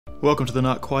Welcome to the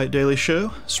Not Quite Daily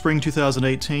Show, Spring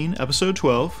 2018, Episode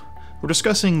 12. We're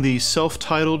discussing the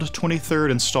self-titled 23rd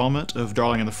installment of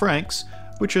Darling in the Franxx,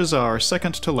 which is our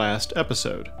second to last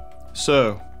episode.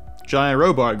 So, giant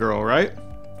robot girl, right?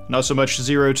 Not so much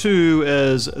 02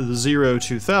 as the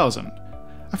 2000.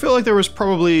 I feel like there was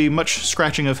probably much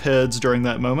scratching of heads during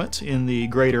that moment in the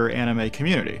greater anime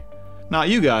community. Not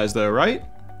you guys though, right?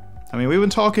 I mean, we've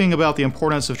been talking about the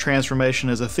importance of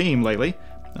transformation as a theme lately,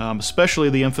 especially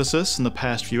the emphasis in the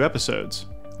past few episodes.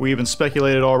 We even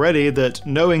speculated already that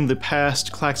knowing the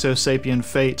past Klaxosapien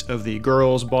fate of the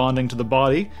girls bonding to the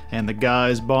body and the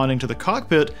guys bonding to the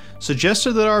cockpit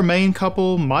suggested that our main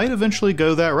couple might eventually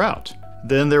go that route.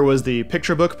 Then there was the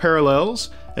picture book parallels,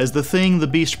 as the thing the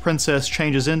Beast Princess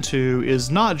changes into is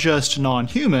not just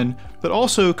non-human, but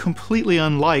also completely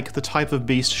unlike the type of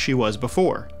beast she was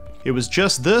before. It was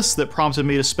just this that prompted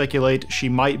me to speculate she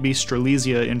might be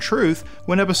Strelitzia in truth,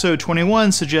 when episode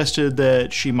 21 suggested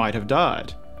that she might have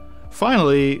died.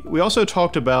 Finally, we also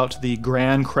talked about the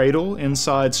Grand Cradle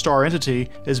inside Star Entity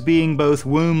as being both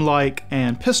womb-like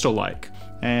and pistol-like,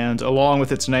 and along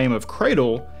with its name of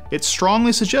Cradle, it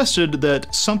strongly suggested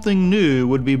that something new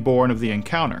would be born of the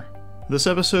encounter. This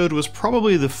episode was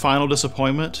probably the final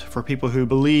disappointment for people who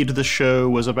believed the show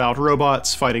was about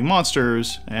robots fighting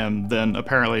monsters, and then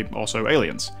apparently also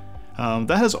aliens.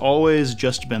 That has always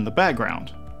just been the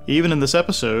background. Even in this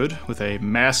episode, with a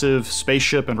massive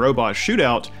spaceship and robot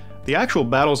shootout, the actual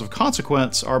battles of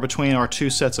consequence are between our two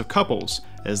sets of couples,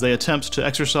 as they attempt to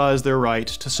exercise their right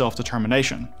to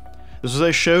self-determination. This is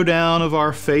a showdown of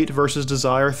our fate versus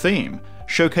desire theme,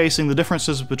 showcasing the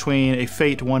differences between a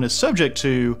fate one is subject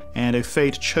to and a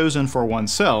fate chosen for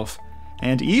oneself,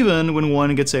 and even when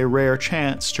one gets a rare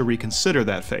chance to reconsider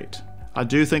that fate. I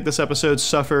do think this episode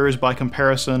suffers by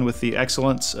comparison with the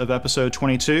excellence of episode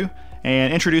 22,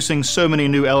 and introducing so many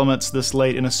new elements this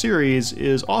late in a series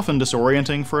is often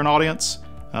disorienting for an audience.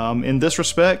 In this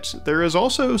respect, there is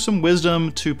also some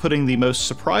wisdom to putting the most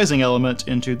surprising element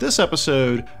into this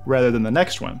episode rather than the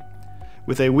next one.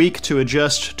 With a week to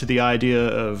adjust to the idea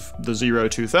of the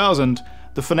 2000,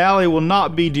 the finale will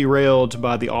not be derailed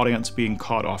by the audience being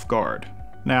caught off guard.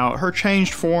 Now, her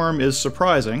changed form is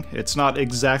surprising. It's not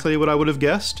exactly what I would have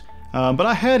guessed, but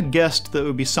I had guessed that it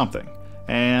would be something.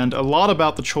 And a lot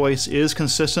about the choice is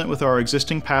consistent with our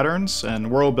existing patterns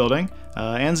and world building,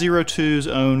 and 02's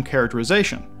own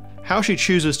characterization. How she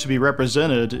chooses to be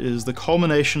represented is the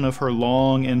culmination of her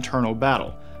long internal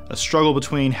battle, a struggle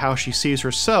between how she sees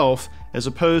herself as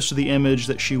opposed to the image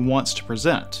that she wants to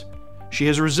present. She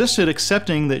has resisted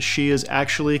accepting that she is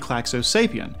actually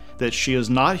Klaxosapien, that she is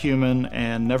not human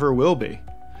and never will be.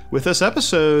 With this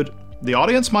episode, the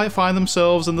audience might find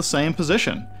themselves in the same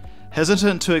position,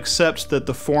 hesitant to accept that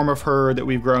the form of her that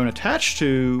we've grown attached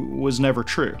to was never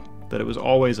true, that it was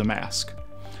always a mask.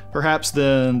 Perhaps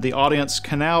then the audience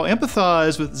can now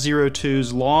empathize with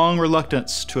 02's long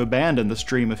reluctance to abandon this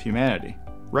dream of humanity.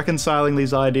 Reconciling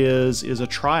these ideas is a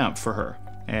triumph for her,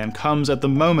 and comes at the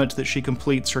moment that she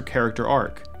completes her character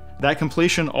arc. That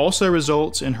completion also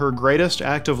results in her greatest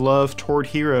act of love toward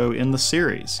Hiro in the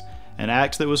series, an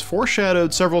act that was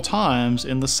foreshadowed several times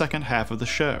in the second half of the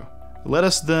show. Let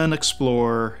us then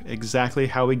explore exactly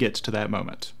how we get to that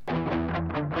moment.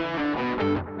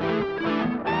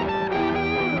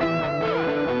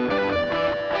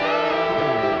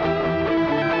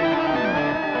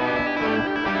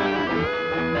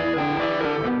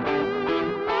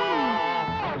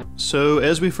 So,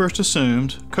 as we first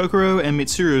assumed, Kokoro and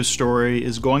Mitsuru's story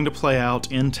is going to play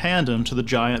out in tandem to the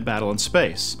giant battle in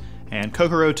space, and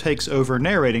Kokoro takes over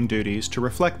narrating duties to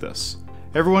reflect this.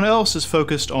 Everyone else is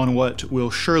focused on what will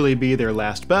surely be their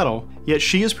last battle, yet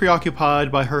she is preoccupied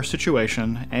by her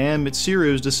situation and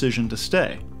Mitsuru's decision to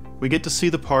stay. We get to see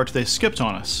the part they skipped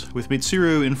on us, with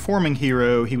Mitsuru informing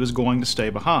Hiro he was going to stay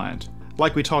behind.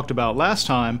 Like we talked about last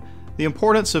time, the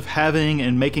importance of having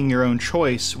and making your own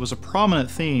choice was a prominent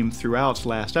theme throughout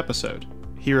last episode.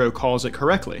 Hiro calls it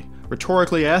correctly,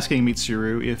 rhetorically asking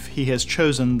Mitsuru if he has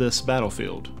chosen this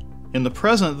battlefield. In the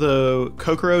present, though,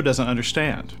 Kokoro doesn't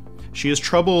understand. She is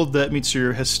troubled that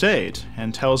Mitsuru has stayed,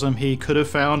 and tells him he could have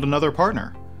found another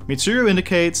partner. Mitsuru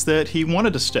indicates that he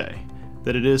wanted to stay,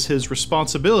 that it is his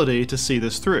responsibility to see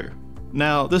this through.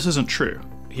 Now, this isn't true.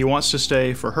 He wants to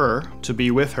stay for her, to be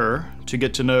with her, to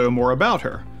get to know more about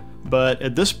her. But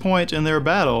at this point in their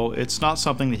battle, it's not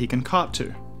something that he can cop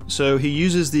to. So he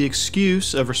uses the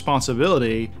excuse of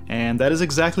responsibility, and that is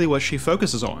exactly what she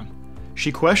focuses on.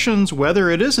 She questions whether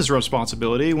it is his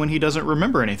responsibility when he doesn't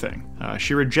remember anything.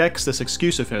 She rejects this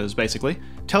excuse of his, basically,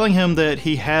 telling him that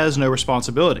he has no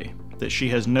responsibility, that she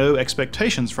has no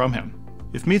expectations from him.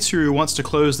 If Mitsuru wants to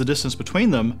close the distance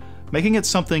between them, making it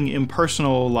something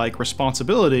impersonal like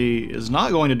responsibility is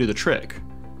not going to do the trick.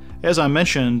 As I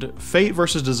mentioned, fate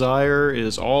versus desire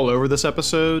is all over this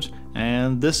episode,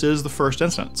 and this is the first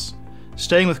instance.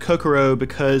 Staying with Kokoro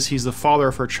because he's the father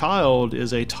of her child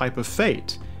is a type of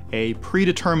fate, a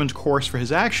predetermined course for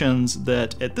his actions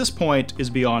that at this point is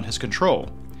beyond his control.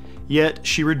 Yet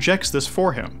she rejects this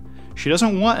for him. She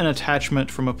doesn't want an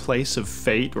attachment from a place of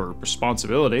fate or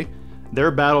responsibility. Their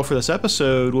battle for this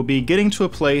episode will be getting to a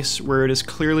place where it is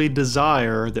clearly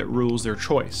desire that rules their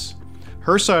choice.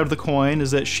 Her side of the coin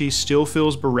is that she still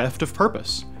feels bereft of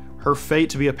purpose. Her fate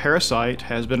to be a parasite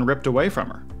has been ripped away from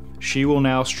her. She will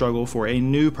now struggle for a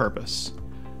new purpose.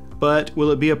 But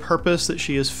will it be a purpose that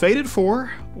she is fated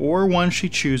for, or one she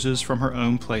chooses from her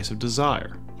own place of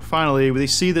desire? Finally, we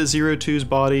see that Zero Two's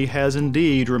body has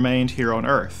indeed remained here on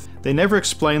Earth. They never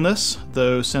explain this,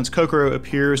 though since Kokoro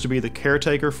appears to be the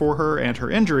caretaker for her and her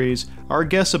injuries, our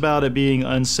guess about it being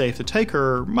unsafe to take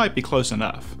her might be close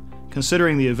enough.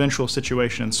 Considering the eventual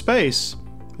situation in space,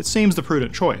 it seems the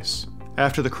prudent choice.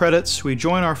 After the credits, we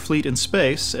join our fleet in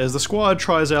space as the squad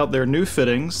tries out their new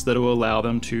fittings that will allow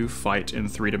them to fight in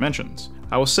 3 dimensions.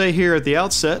 I will say here at the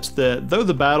outset that though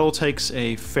the battle takes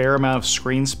a fair amount of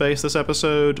screen space this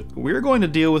episode, we're going to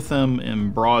deal with them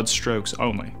in broad strokes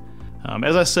only.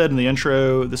 As I said in the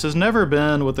intro, this has never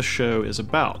been what the show is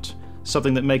about,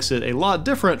 something that makes it a lot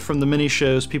different from the many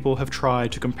shows people have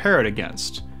tried to compare it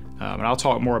against, and I'll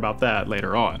talk more about that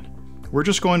later on. We're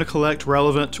just going to collect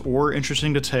relevant or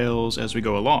interesting details as we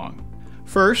go along.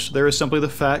 First, there is simply the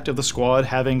fact of the squad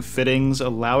having fittings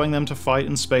allowing them to fight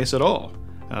in space at all.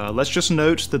 Let's just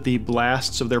note that the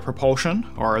blasts of their propulsion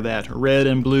are that red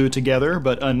and blue together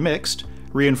but unmixed,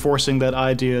 reinforcing that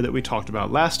idea that we talked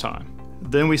about last time.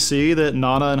 Then we see that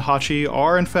Nana and Hachi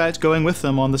are in fact going with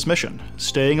them on this mission,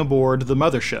 staying aboard the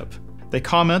mothership. They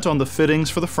comment on the fittings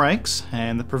for the Franxx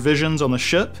and the provisions on the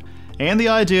ship, and the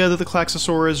idea that the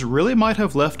Klaxosaurs really might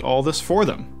have left all this for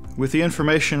them. With the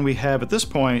information we have at this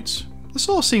point, this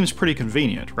all seems pretty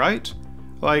convenient, right?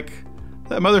 Like,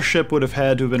 that mothership would have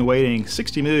had to have been waiting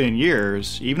 60 million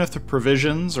years, even if the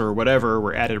provisions or whatever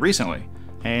were added recently.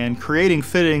 And creating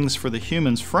fittings for the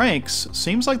humans' Franxx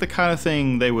seems like the kind of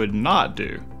thing they would not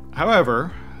do.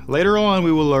 However, later on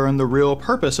we will learn the real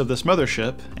purpose of this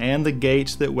mothership and the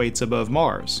gate that waits above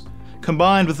Mars.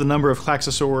 Combined with the number of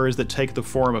Klaxosaurs that take the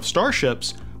form of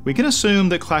starships, we can assume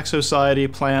that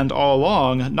Klaxosociety planned all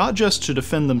along not just to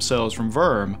defend themselves from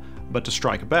Verm, but to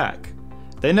strike back.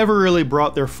 They never really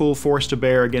brought their full force to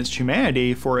bear against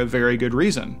humanity for a very good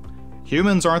reason.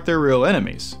 Humans aren't their real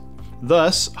enemies.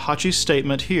 Thus, Hachi's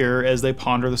statement here as they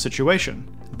ponder the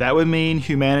situation. That would mean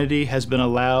humanity has been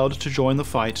allowed to join the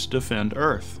fight to defend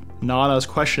Earth. Nana's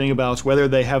questioning about whether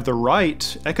they have the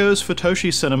right echoes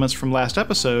Futoshi's sentiments from last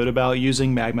episode about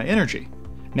using magma energy.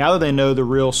 Now that they know the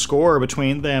real score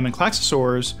between them and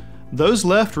Klaxosaurs, those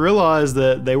left realize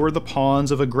that they were the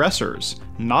pawns of aggressors,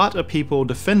 not a people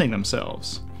defending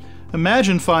themselves.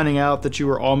 Imagine finding out that you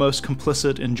were almost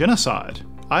complicit in genocide.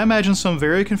 I imagine some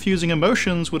very confusing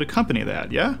emotions would accompany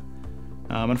that, yeah?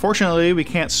 Unfortunately, we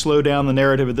can't slow down the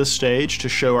narrative at this stage to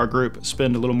show our group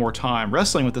spend a little more time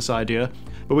wrestling with this idea,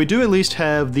 but we do at least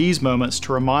have these moments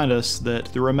to remind us that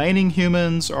the remaining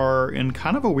humans are in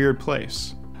kind of a weird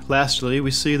place. Lastly,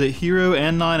 we see that Hiro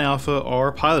and 9 Alpha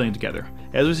are piloting together.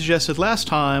 As we suggested last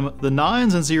time, the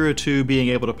 9s and 02 being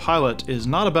able to pilot is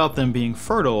not about them being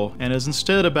fertile, and is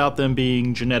instead about them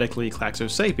being genetically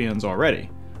Klaxosapiens already.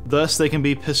 Thus they can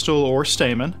be pistol or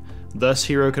stamen. Thus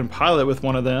Hiro can pilot with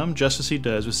one of them just as he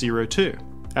does with 02.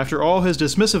 After all his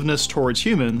dismissiveness towards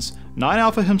humans, 9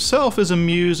 Alpha himself is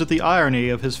amused at the irony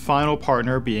of his final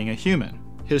partner being a human.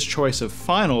 His choice of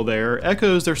final there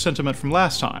echoes their sentiment from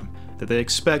last time, that they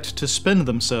expect to spend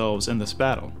themselves in this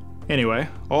battle. Anyway,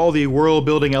 all the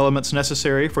world-building elements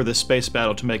necessary for this space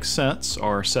battle to make sense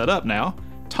are set up now.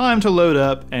 Time to load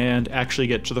up and actually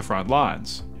get to the front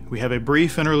lines. We have a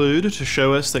brief interlude to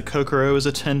show us that Kokoro is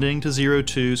attending to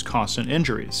 02's constant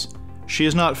injuries. She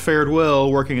has not fared well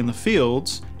working in the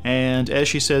fields, and as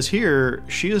she says here,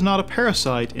 she is not a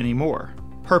parasite anymore.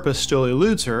 Purpose still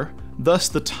eludes her, thus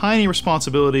the tiny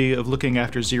responsibility of looking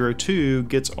after 02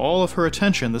 gets all of her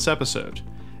attention this episode.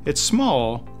 It's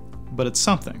small, but it's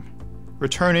something.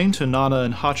 Returning to Nana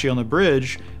and Hachi on the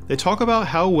bridge, they talk about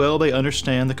how well they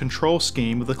understand the control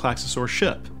scheme of the Klaxosaur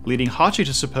ship, leading Hachi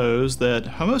to suppose that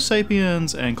Homo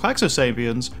sapiens and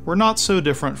Klaxosapiens were not so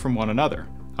different from one another.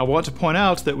 I want to point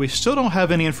out that we still don't have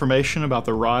any information about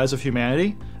the rise of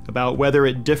humanity, about whether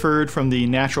it differed from the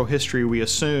natural history we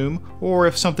assume, or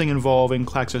if something involving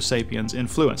Klaxosapiens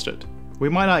influenced it. We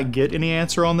might not get any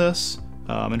answer on this,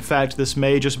 In fact, this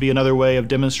may just be another way of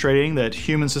demonstrating that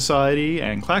human society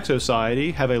and Clack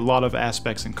society have a lot of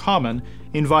aspects in common,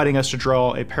 inviting us to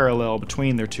draw a parallel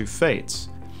between their two fates.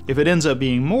 If it ends up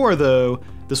being more, though,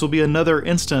 this will be another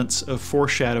instance of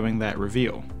foreshadowing that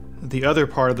reveal. The other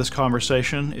part of this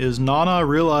conversation is Nana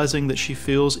realizing that she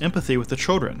feels empathy with the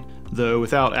children, though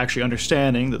without actually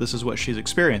understanding that this is what she's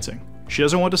experiencing. She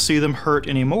doesn't want to see them hurt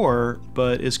anymore,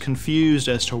 but is confused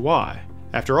as to why.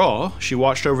 After all, she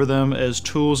watched over them as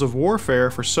tools of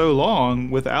warfare for so long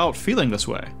without feeling this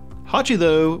way. Hachi,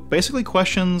 though, basically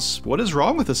questions what is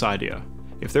wrong with this idea.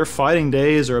 If their fighting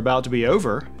days are about to be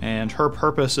over, and her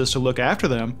purpose is to look after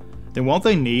them, then won't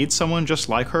they need someone just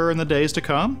like her in the days to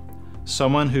come?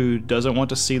 Someone who doesn't want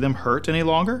to see them hurt any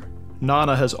longer?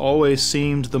 Nana has always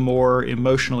seemed the more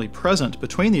emotionally present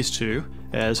between these two,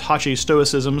 as Hachi's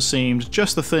stoicism seemed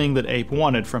just the thing that Ape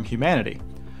wanted from humanity.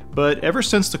 But ever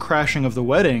since the crashing of the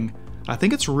wedding, I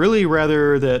think it's really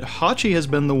rather that Hachi has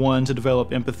been the one to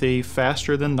develop empathy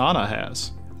faster than Nana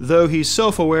has. Though he's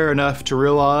self-aware enough to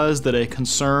realize that a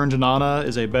concerned Nana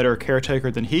is a better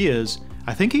caretaker than he is,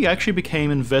 I think he actually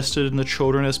became invested in the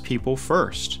children as people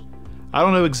first. I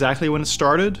don't know exactly when it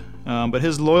started, but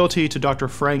his loyalty to Dr.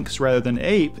 Franxx rather than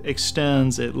Ape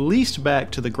extends at least back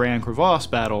to the Grand Crevasse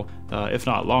battle, if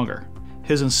not longer.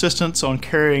 His insistence on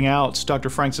carrying out Dr.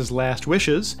 Franxx's last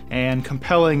wishes and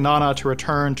compelling Nana to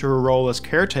return to her role as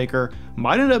caretaker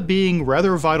might end up being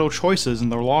rather vital choices in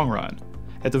the long run.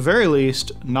 At the very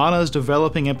least, Nana's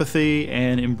developing empathy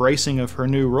and embracing of her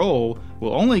new role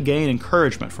will only gain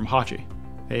encouragement from Hachi.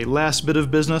 A last bit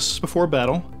of business before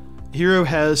battle. Hiro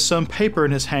has some paper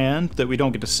in his hand that we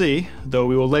don't get to see, though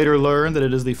we will later learn that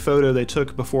it is the photo they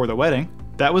took before the wedding.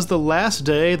 That was the last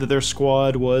day that their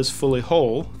squad was fully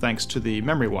whole, thanks to the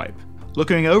memory wipe.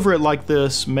 Looking over it like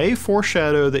this may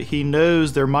foreshadow that he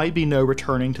knows there might be no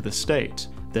returning to the state,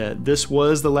 that this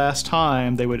was the last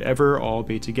time they would ever all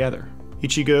be together.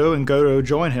 Ichigo and Goro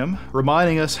join him,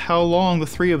 reminding us how long the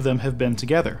three of them have been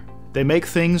together. They make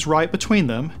things right between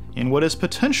them, in what is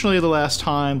potentially the last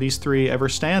time these three ever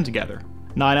stand together.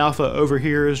 9 Alpha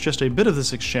overhears just a bit of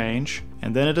this exchange,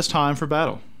 and then it is time for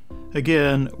battle.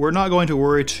 Again, we're not going to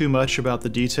worry too much about the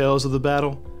details of the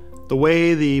battle. The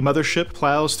way the mothership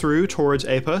plows through towards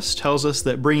Apus tells us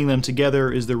that bringing them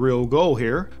together is the real goal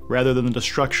here, rather than the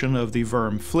destruction of the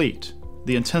Verm fleet.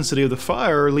 The intensity of the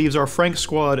fire leaves our Franxx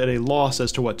squad at a loss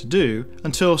as to what to do,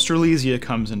 until Strelizia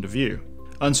comes into view.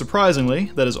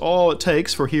 Unsurprisingly, that is all it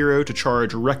takes for Hiro to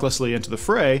charge recklessly into the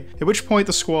fray, at which point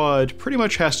the squad pretty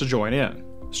much has to join in.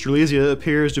 Strelizia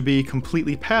appears to be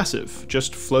completely passive,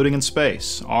 just floating in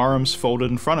space, arms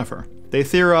folded in front of her. They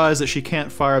theorize that she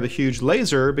can't fire the huge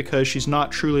laser because she's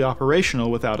not truly operational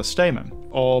without a stamen.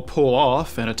 All pull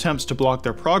off in attempts to block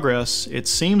their progress. It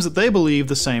seems that they believe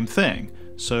the same thing,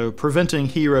 so preventing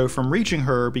Hiro from reaching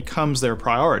her becomes their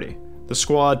priority. The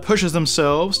squad pushes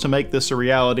themselves to make this a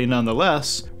reality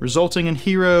nonetheless, resulting in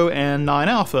Hiro and 9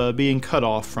 Alpha being cut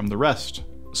off from the rest.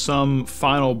 Some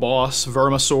final boss,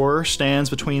 Vermisaur, stands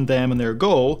between them and their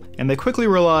goal, and they quickly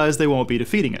realize they won't be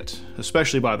defeating it,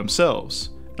 especially by themselves.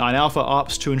 9 Alpha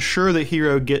opts to ensure that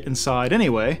Hiro get inside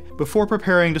anyway, before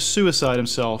preparing to suicide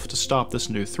himself to stop this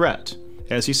new threat.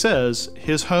 As he says,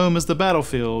 his home is the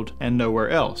battlefield and nowhere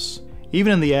else.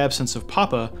 Even in the absence of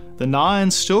Papa, the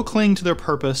Nines still cling to their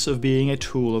purpose of being a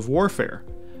tool of warfare.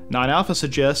 9 Alpha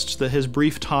suggests that his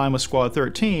brief time with Squad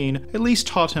 13 at least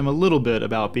taught him a little bit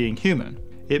about being human.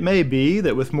 It may be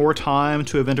that with more time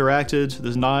to have interacted,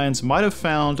 the Nines might have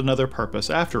found another purpose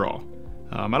after all.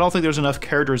 I don't think there's enough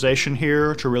characterization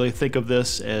here to really think of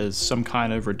this as some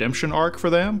kind of redemption arc for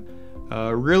them.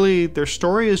 Really, their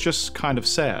story is just kind of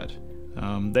sad.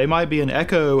 They might be an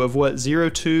echo of what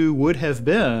 02 would have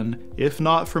been if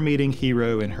not for meeting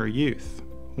Hiro in her youth.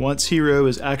 Once Hiro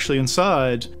is actually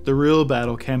inside, the real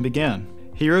battle can begin.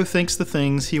 Hiro thinks the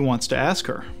things he wants to ask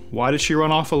her. Why did she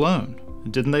run off alone?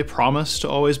 Didn't they promise to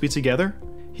always be together?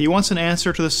 He wants an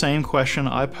answer to the same question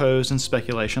I posed in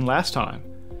speculation last time.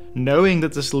 Knowing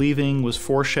that this leaving was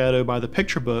foreshadowed by the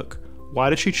picture book, why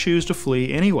did she choose to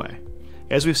flee anyway?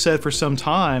 As we've said for some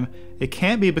time, it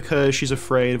can't be because she's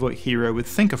afraid of what Hiro would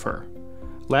think of her.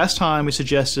 Last time we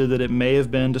suggested that it may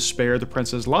have been to spare the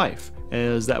prince's life,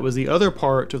 as that was the other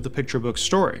part of the picture book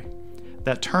story.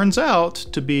 That turns out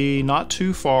to be not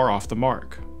too far off the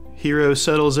mark. Hiro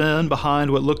settles in behind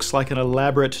what looks like an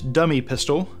elaborate dummy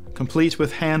pistol, complete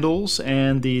with handles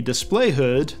and the display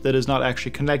hood that is not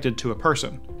actually connected to a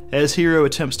person. As Hiro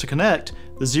attempts to connect,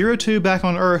 the 02 back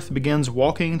on Earth begins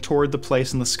walking toward the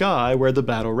place in the sky where the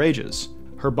battle rages.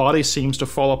 Her body seems to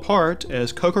fall apart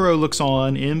as Kokoro looks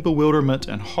on in bewilderment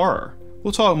and horror.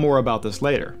 We'll talk more about this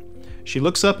later. She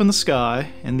looks up in the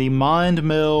sky, and the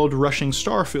mind-meld rushing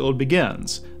starfield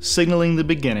begins, signaling the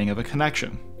beginning of a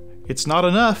connection. It's not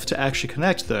enough to actually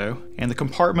connect, though, and the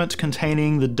compartment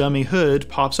containing the dummy hood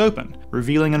pops open,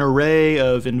 revealing an array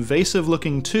of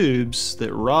invasive-looking tubes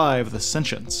that rive the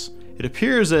sentience. It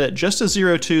appears that just as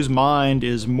Zero-Two's mind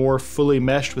is more fully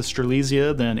meshed with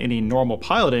Strelizia than any normal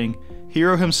piloting,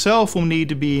 Hiro himself will need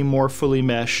to be more fully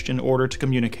meshed in order to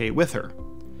communicate with her.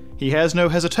 He has no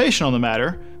hesitation on the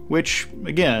matter, which,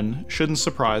 again, shouldn't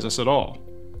surprise us at all.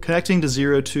 Connecting to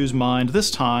Zero-Two's mind this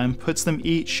time puts them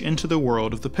each into the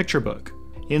world of the picture book.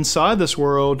 Inside this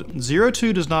world,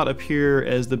 Zero-Two does not appear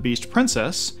as the Beast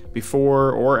Princess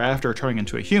before or after turning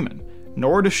into a human,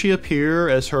 nor does she appear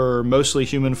as her mostly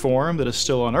human form that is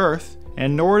still on Earth,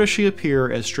 and nor does she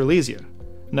appear as Strelizia.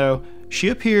 No, she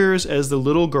appears as the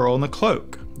little girl in the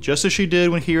cloak, just as she did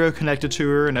when Hiro connected to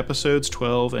her in episodes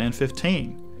 12 and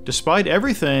 15. Despite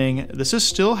everything, this is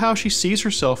still how she sees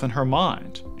herself in her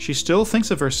mind. She still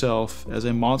thinks of herself as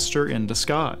a monster in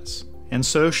disguise. And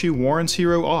so she warns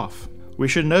Hiro off. We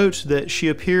should note that she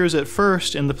appears at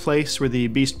first in the place where the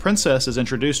Beast Princess is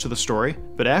introduced to the story,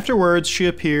 but afterwards she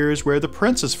appears where the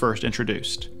prince is first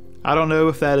introduced. I don't know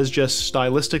if that is just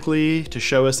stylistically to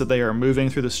show us that they are moving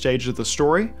through the stages of the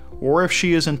story, or if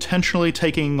she is intentionally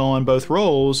taking on both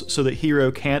roles so that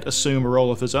Hiro can't assume a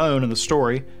role of his own in the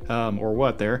story, or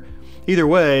what there. Either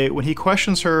way, when he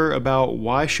questions her about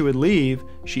why she would leave,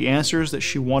 she answers that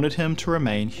she wanted him to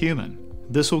remain human.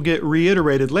 This will get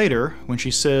reiterated later when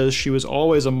she says she was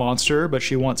always a monster, but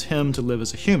she wants him to live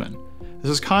as a human.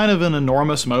 This is kind of an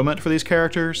enormous moment for these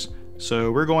characters,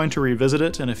 so we're going to revisit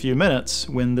it in a few minutes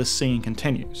when this scene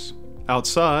continues.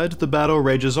 Outside, the battle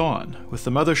rages on, with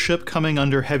the mothership coming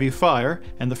under heavy fire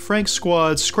and the Franxx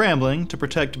squad scrambling to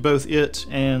protect both it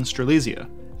and Strelizia.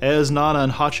 As Nana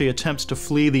and Hachi attempt to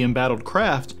flee the embattled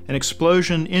craft, an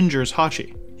explosion injures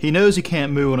Hachi. He knows he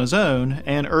can't move on his own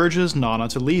and urges Nana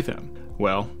to leave him.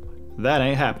 Well, that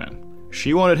ain't happening.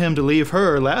 She wanted him to leave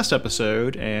her last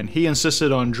episode, and he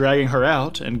insisted on dragging her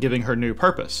out and giving her new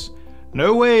purpose.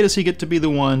 No way does he get to be the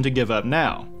one to give up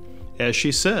now. As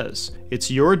she says, it's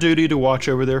your duty to watch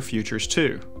over their futures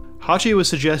too. Hachi was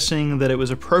suggesting that it was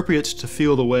appropriate to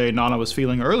feel the way Nana was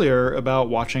feeling earlier about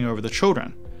watching over the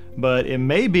children, but it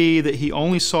may be that he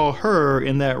only saw her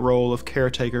in that role of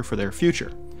caretaker for their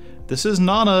future. This is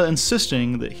Nana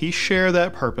insisting that he share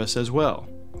that purpose as well.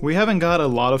 We haven't got a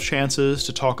lot of chances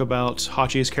to talk about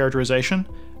Hachi's characterization,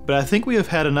 but I think we have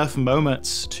had enough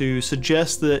moments to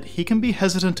suggest that he can be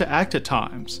hesitant to act at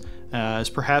times, as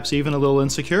perhaps even a little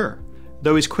insecure.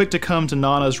 Though he's quick to come to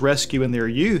Nana's rescue in their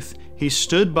youth, he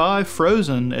stood by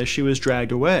frozen as she was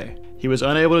dragged away. He was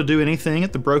unable to do anything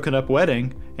at the broken-up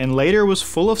wedding, and later was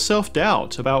full of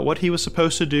self-doubt about what he was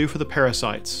supposed to do for the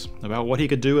parasites, about what he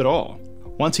could do at all.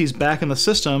 Once he's back in the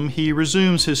system, he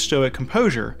resumes his stoic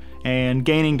composure, and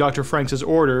gaining Dr. Franxx's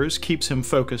orders keeps him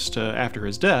focused after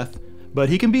his death, but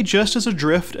he can be just as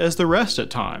adrift as the rest at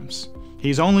times.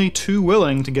 He's only too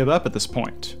willing to give up at this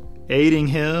point. Aiding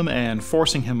him and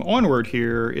forcing him onward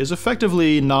here is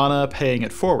effectively Nana paying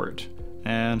it forward.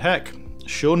 And heck,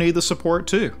 she'll need the support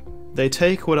too. They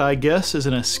take what I guess is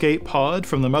an escape pod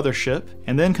from the mothership,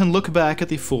 and then can look back at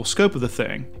the full scope of the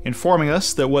thing, informing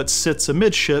us that what sits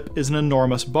amidship is an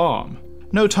enormous bomb.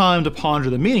 No time to ponder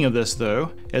the meaning of this,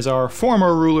 though, as our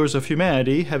former rulers of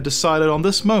humanity have decided on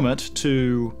this moment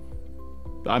to...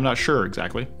 I'm not sure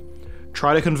exactly.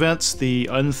 Try to convince the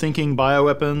unthinking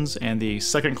bioweapons and the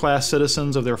second-class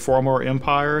citizens of their former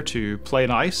empire to play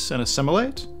nice and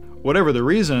assimilate? Whatever the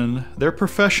reason, their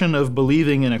profession of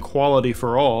believing in equality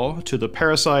for all, to the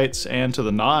parasites and to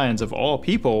the nines of all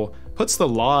people, puts the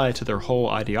lie to their whole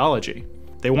ideology.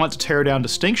 They want to tear down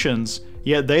distinctions,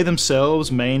 yet they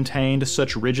themselves maintained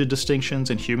such rigid distinctions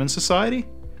in human society?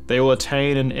 They will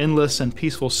attain an endless and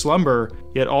peaceful slumber,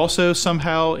 yet also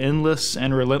somehow endless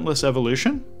and relentless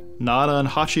evolution? Nana and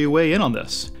Hachi weigh in on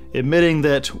this, admitting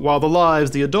that while the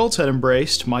lives the adults had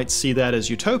embraced might see that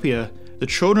as utopia, the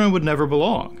children would never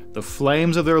belong. The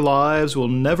flames of their lives will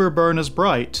never burn as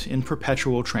bright in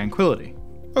perpetual tranquility.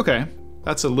 Okay,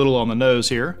 that's a little on the nose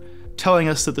here, telling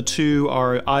us that the two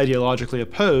are ideologically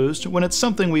opposed when it's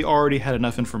something we already had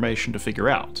enough information to figure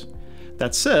out.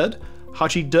 That said,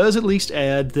 Hachi does at least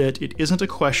add that it isn't a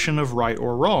question of right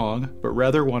or wrong, but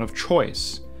rather one of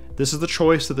choice. This is the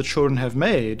choice that the children have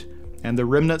made, and the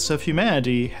remnants of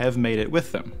humanity have made it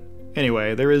with them.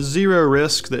 Anyway, there is zero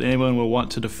risk that anyone will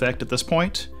want to defect at this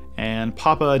point, and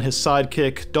Papa and his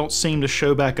sidekick don't seem to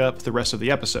show back up the rest of the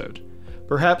episode.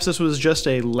 Perhaps this was just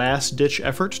a last-ditch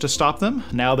effort to stop them,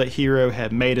 now that Hiro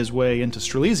had made his way into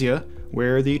Strelizia,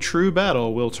 where the true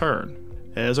battle will turn.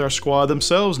 As our squad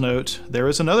themselves note, there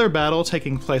is another battle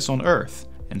taking place on Earth,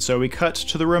 and so we cut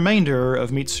to the remainder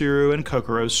of Mitsuru and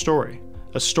Kokoro's story.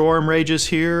 A storm rages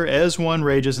here as one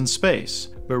rages in space,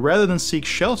 but rather than seek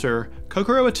shelter,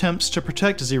 Kokoro attempts to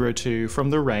protect 02 from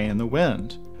the rain and the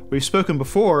wind. We've spoken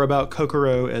before about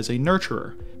Kokoro as a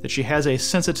nurturer, that she has a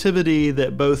sensitivity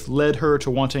that both led her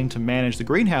to wanting to manage the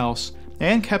greenhouse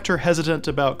and kept her hesitant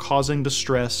about causing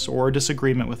distress or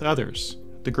disagreement with others.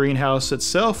 The greenhouse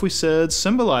itself, we said,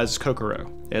 symbolizes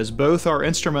Kokoro, as both are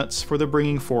instruments for the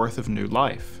bringing forth of new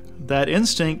life. That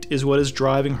instinct is what is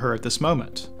driving her at this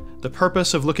moment. The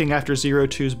purpose of looking after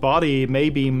 02's body may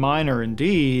be minor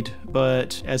indeed,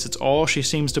 but as it's all she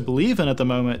seems to believe in at the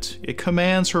moment, it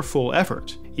commands her full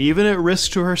effort. Even at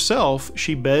risk to herself,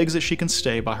 she begs that she can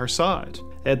stay by her side.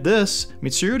 At this,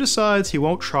 Mitsuru decides he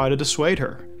won't try to dissuade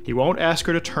her. He won't ask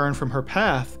her to turn from her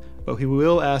path, but he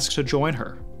will ask to join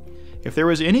her. If there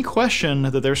was any question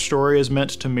that their story is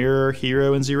meant to mirror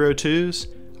Hiro and 02's,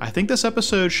 I think this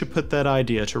episode should put that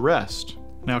idea to rest.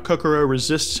 Now, Kokoro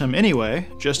resists him anyway,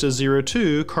 just as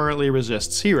 02 currently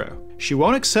resists Hiro. She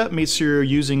won't accept Mitsuru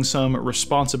using some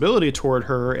responsibility toward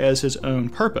her as his own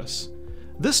purpose.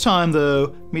 This time,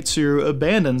 though, Mitsuru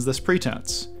abandons this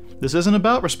pretense. This isn't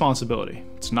about responsibility.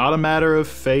 It's not a matter of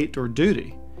fate or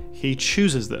duty. He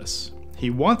chooses this.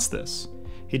 He wants this.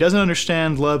 He doesn't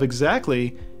understand love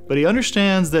exactly, but he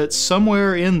understands that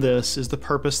somewhere in this is the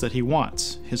purpose that he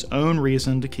wants, his own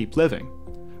reason to keep living.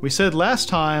 We said last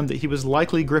time that he was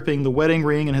likely gripping the wedding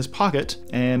ring in his pocket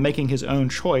and making his own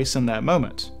choice in that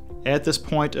moment. At this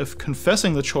point of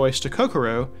confessing the choice to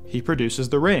Kokoro, he produces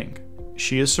the ring.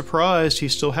 She is surprised he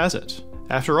still has it.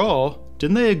 After all,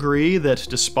 didn't they agree that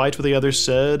despite what the others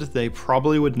said, they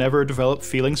probably would never develop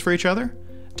feelings for each other?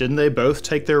 Didn't they both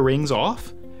take their rings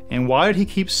off? And why did he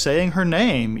keep saying her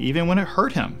name even when it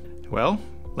hurt him? Well,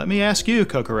 let me ask you,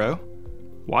 Kokoro.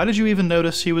 Why did you even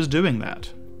notice he was doing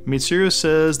that? Mitsuru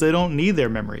says they don't need their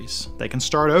memories. They can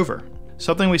start over.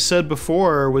 Something we said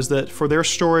before was that for their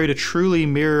story to truly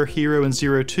mirror Hiro and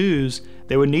 02's,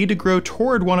 they would need to grow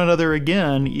toward one another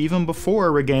again even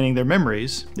before regaining their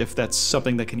memories, if that's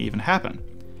something that can even happen.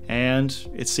 And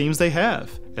it seems they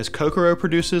have, as Kokoro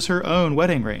produces her own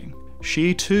wedding ring.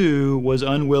 She too was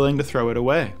unwilling to throw it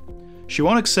away. She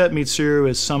won't accept Mitsuru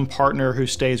as some partner who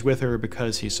stays with her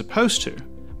because he's supposed to.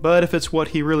 But if it's what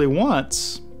he really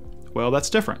wants, well, that's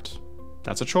different.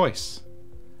 That's a choice.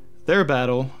 Their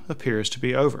battle appears to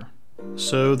be over.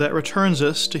 So that returns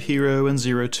us to Hiro and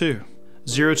 02.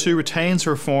 02 retains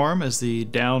her form as the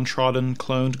downtrodden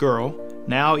cloned girl.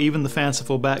 Now even the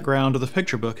fanciful background of the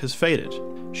picture book has faded.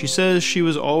 She says she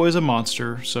was always a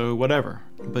monster, so whatever.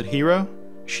 But Hiro?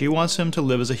 She wants him to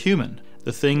live as a human,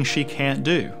 the thing she can't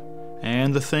do.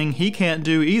 And the thing he can't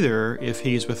do either if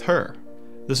he's with her.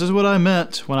 This is what I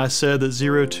meant when I said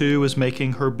that 02 was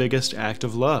making her biggest act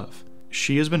of love.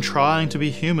 She has been trying to be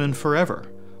human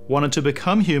forever, wanted to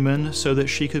become human so that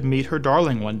she could meet her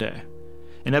darling one day.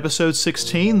 In episode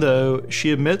 16, though,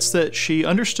 she admits that she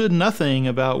understood nothing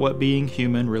about what being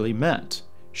human really meant.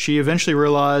 She eventually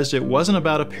realized it wasn't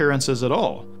about appearances at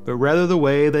all, but rather the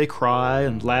way they cry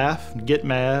and laugh and get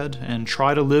mad and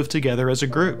try to live together as a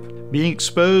group. Being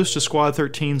exposed to Squad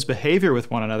 13's behavior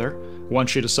with one another,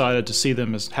 once she decided to see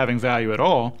them as having value at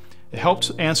all, it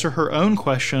helped answer her own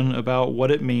question about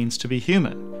what it means to be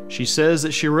human. She says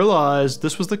that she realized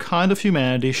this was the kind of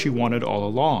humanity she wanted all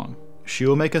along. She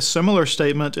will make a similar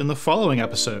statement in the following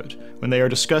episode, when they are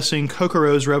discussing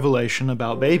Kokoro's revelation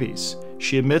about babies.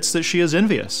 She admits that she is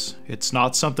envious. It's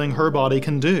not something her body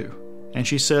can do. And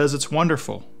she says it's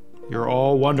wonderful. You're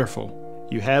all wonderful.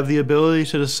 You have the ability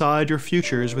to decide your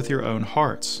futures with your own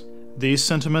hearts. These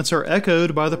sentiments are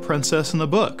echoed by the princess in the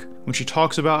book, when she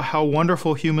talks about how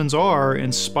wonderful humans are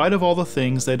in spite of all the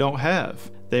things they don't have.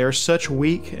 They are such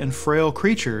weak and frail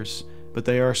creatures, but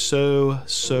they are so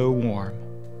warm.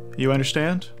 You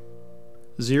understand?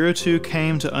 02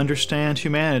 came to understand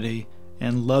humanity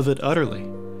and love it utterly,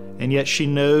 and yet she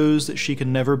knows that she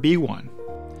can never be one.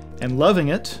 And loving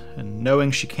it, and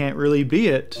knowing she can't really be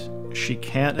it, she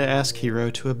can't ask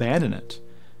Hiro to abandon it.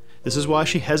 This is why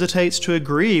she hesitates to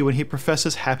agree when he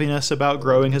professes happiness about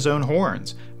growing his own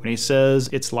horns, when he says,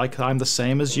 "It's like I'm the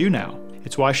same as you now."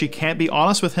 It's why she can't be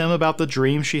honest with him about the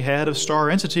dream she had of Star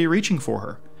Entity reaching for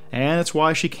her. And it's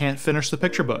why she can't finish the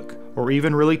picture book, or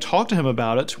even really talk to him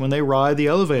about it when they ride the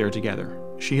elevator together.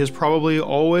 She has probably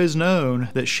always known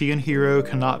that she and Hiro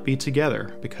cannot be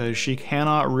together, because she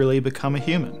cannot really become a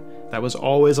human. That was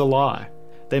always a lie.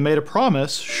 They made a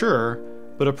promise, sure,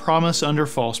 but a promise under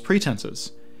false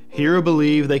pretenses. Hiro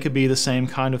believed they could be the same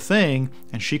kind of thing,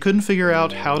 and she couldn't figure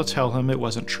out how to tell him it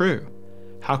wasn't true.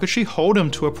 How could she hold him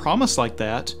to a promise like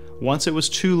that once it was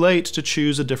too late to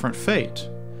choose a different fate?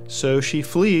 So she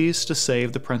flees to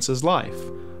save the prince's life,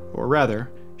 or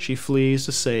rather, she flees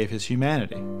to save his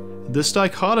humanity. This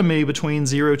dichotomy between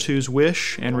Zero Two's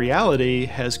wish and reality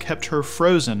has kept her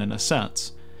frozen in a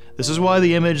sense. This is why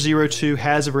the image Zero Two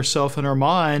has of herself in her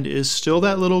mind is still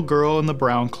that little girl in the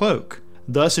brown cloak.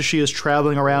 Thus, as she is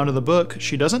traveling around in the book,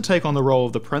 she doesn't take on the role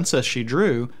of the princess she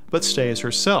drew, but stays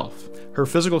herself. Her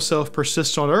physical self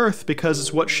persists on Earth because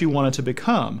it's what she wanted to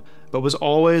become, but was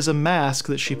always a mask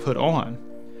that she put on.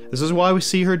 This is why we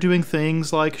see her doing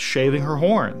things like shaving her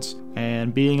horns,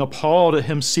 and being appalled at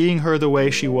him seeing her the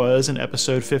way she was in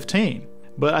episode 15.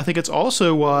 But I think it's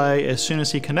also why, as soon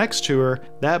as he connects to her,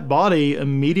 that body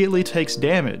immediately takes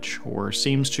damage, or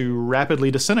seems to rapidly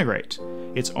disintegrate.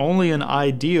 It's only an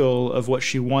ideal of what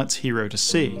she wants Hiro to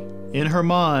see. In her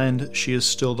mind, she is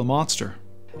still the monster.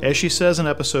 As she says in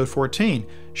episode 14,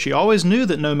 she always knew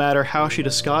that no matter how she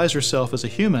disguised herself as a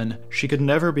human, she could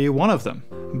never be one of them.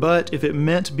 But if it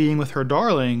meant being with her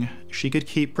darling, she could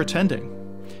keep pretending.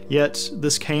 Yet,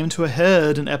 this came to a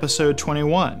head in episode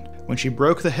 21, when she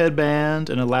broke the headband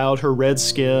and allowed her red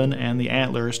skin and the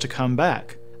antlers to come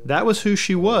back. That was who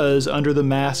she was under the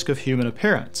mask of human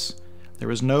appearance. There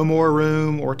was no more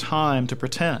room or time to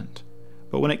pretend.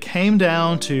 But when it came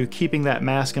down to keeping that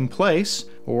mask in place,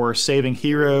 or saving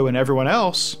Hiro and everyone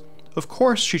else, of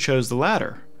course she chose the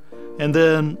latter. And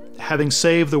then, having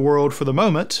saved the world for the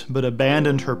moment, but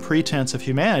abandoned her pretense of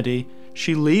humanity,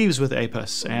 she leaves with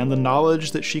Apis and the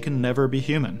knowledge that she can never be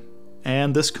human.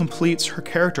 And this completes her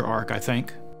character arc, I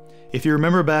think. If you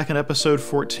remember back in episode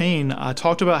 14, I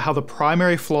talked about how the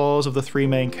primary flaws of the three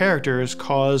main characters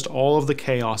caused all of the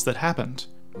chaos that happened.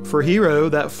 For Hiro,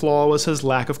 that flaw was his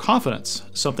lack of confidence,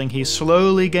 something he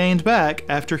slowly gained back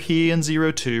after he and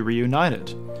Zero Two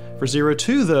reunited. For Zero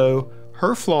Two, though,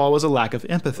 her flaw was a lack of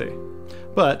empathy.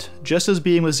 But, just as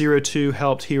being with Zero Two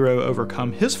helped Hiro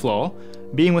overcome his flaw,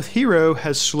 being with Hiro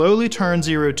has slowly turned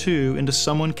Zero Two into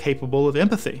someone capable of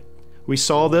empathy. We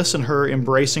saw this in her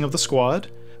embracing of the squad,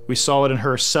 we saw it in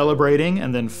her celebrating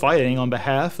and then fighting on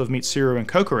behalf of Mitsuru and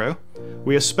Kokoro.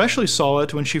 We especially saw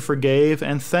it when she forgave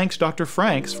and thanked Dr.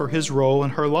 Franxx for his role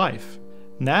in her life.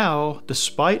 Now,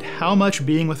 despite how much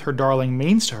being with her darling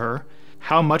means to her,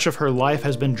 how much of her life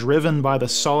has been driven by the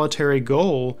solitary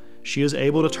goal, she is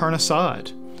able to turn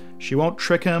aside. She won't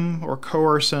trick him or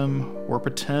coerce him or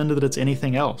pretend that it's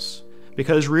anything else.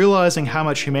 Because realizing how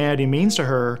much humanity means to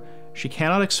her, she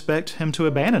cannot expect him to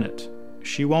abandon it.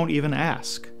 She won't even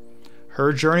ask.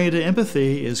 Her journey to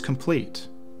empathy is complete.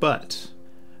 But,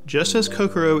 just as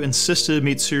Kokoro insisted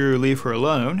Mitsuru leave her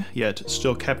alone, yet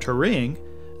still kept her ring,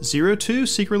 Zero Two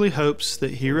secretly hopes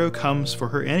that Hiro comes for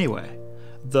her anyway,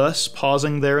 thus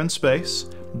pausing there in space,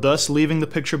 thus leaving the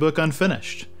picture book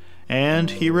unfinished.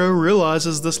 And Hiro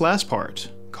realizes this last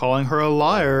part, calling her a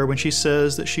liar when she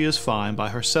says that she is fine by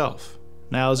herself.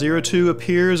 Now, Zero Two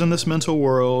appears in this mental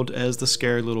world as the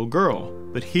scared little girl,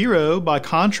 but Hiro, by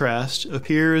contrast,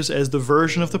 appears as the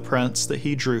version of the prince that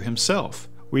he drew himself.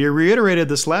 We reiterated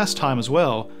this last time as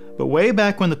well, but way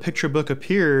back when the picture book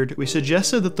appeared, we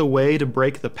suggested that the way to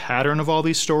break the pattern of all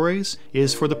these stories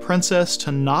is for the princess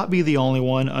to not be the only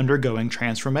one undergoing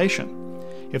transformation.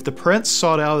 If the prince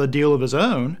sought out a deal of his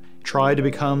own, tried to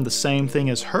become the same thing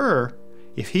as her,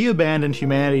 if he abandoned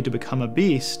humanity to become a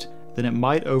beast, then it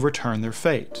might overturn their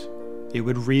fate. It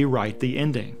would rewrite the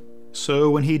ending. So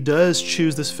when he does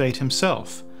choose this fate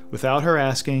himself, without her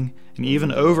asking, and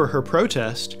even over her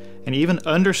protest, and even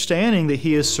understanding that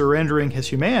he is surrendering his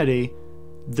humanity,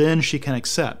 then she can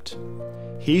accept.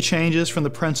 He changes from the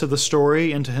prince of the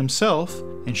story into himself,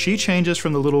 and she changes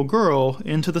from the little girl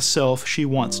into the self she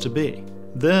wants to be.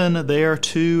 Then they are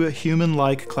two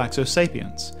human-like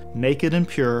Klaxosapiens, naked and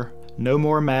pure, no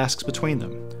more masks between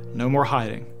them, no more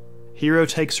hiding. Hiro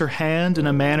takes her hand in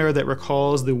a manner that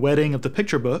recalls the wedding of the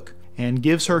picture book, and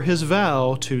gives her his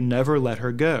vow to never let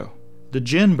her go. The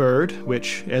Jinn bird,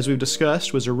 which, as we've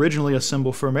discussed, was originally a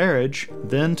symbol for marriage,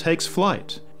 then takes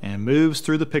flight, and moves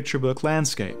through the picture book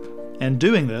landscape. And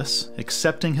doing this,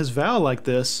 accepting his vow like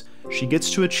this, she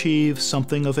gets to achieve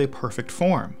something of a perfect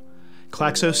form.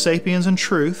 Klaxosapiens in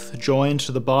truth, joined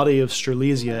to the body of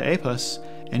Strelizia Apis,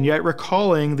 and yet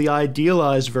recalling the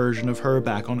idealized version of her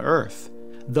back on Earth.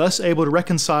 Thus able to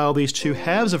reconcile these two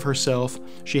halves of herself,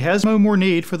 she has no more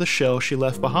need for the shell she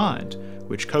left behind,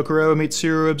 which Kokoro and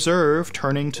Mitsuru observe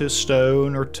turning to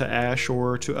stone or to ash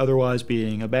or to otherwise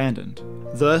being abandoned.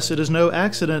 Thus it is no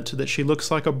accident that she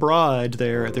looks like a bride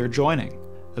there at their joining.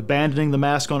 Abandoning the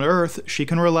mask on Earth, she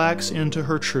can relax into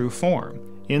her true form.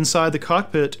 Inside the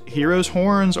cockpit, Hiro's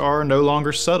horns are no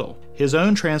longer subtle. His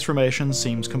own transformation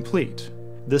seems complete.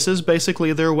 This is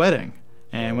basically their wedding.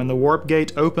 And when the warp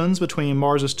gate opens between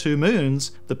Mars's two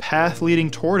moons, the path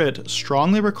leading toward it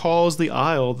strongly recalls the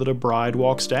aisle that a bride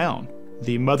walks down.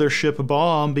 The mothership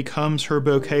bomb becomes her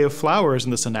bouquet of flowers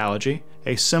in this analogy,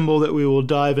 a symbol that we will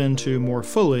dive into more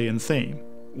fully in theme.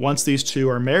 Once these two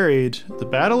are married, the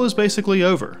battle is basically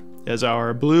over, as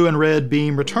our blue and red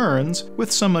beam returns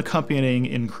with some accompanying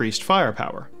increased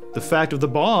firepower. The fact of the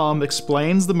bomb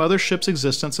explains the mothership's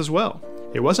existence as well.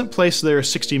 It wasn't placed there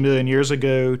 60 million years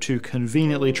ago to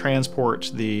conveniently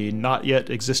transport the not yet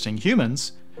existing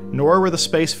humans, nor were the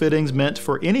space fittings meant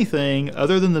for anything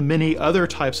other than the many other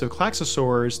types of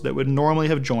Klaxosaurs that would normally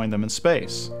have joined them in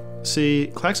space.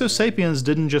 See, Klaxosapiens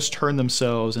didn't just turn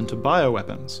themselves into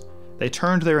bioweapons. They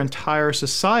turned their entire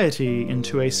society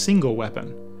into a single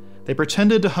weapon. They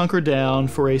pretended to hunker down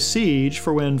for a siege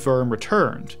for when Verm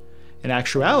returned. In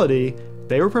actuality,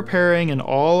 they were preparing an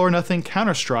all-or-nothing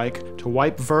counterstrike to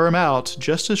wipe Verm out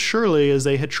just as surely as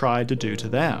they had tried to do to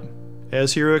them.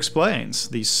 As Hero explains,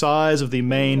 the size of the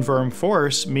main Verm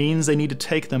force means they need to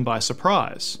take them by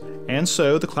surprise, and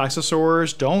so the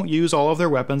Klaxosaurs don't use all of their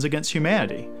weapons against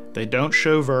humanity. They don't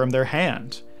show Verm their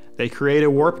hand. They create a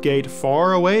warp gate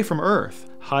far away from Earth,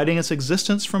 hiding its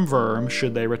existence from Verm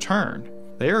should they return.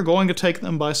 They are going to take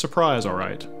them by surprise,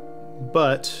 alright.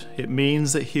 But it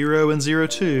means that Hero and Zero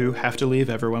Two have to leave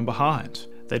everyone behind.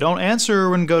 They don't answer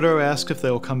when Godo asks if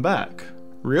they'll come back.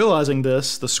 Realizing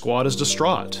this, the squad is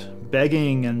distraught,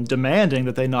 begging and demanding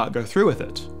that they not go through with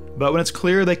it. But when it's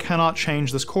clear they cannot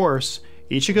change this course,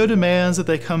 Ichigo demands that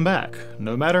they come back,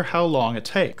 no matter how long it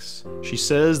takes. She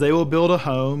says they will build a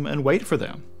home and wait for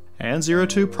them. And Zero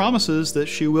Two promises that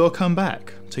she will come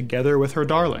back, together with her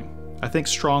darling. I think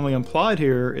strongly implied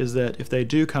here is that if they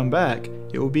do come back,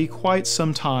 it will be quite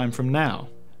some time from now.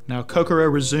 Now Kokoro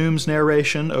resumes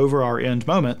narration over our end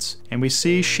moments, and we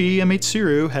see she and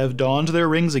Mitsuru have donned their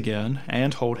rings again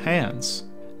and hold hands.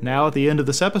 Now at the end of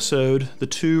this episode, the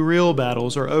two real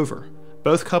battles are over.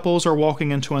 Both couples are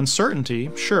walking into uncertainty,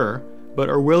 sure, but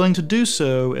are willing to do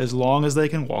so as long as they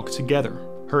can walk together.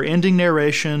 Her ending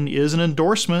narration is an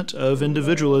endorsement of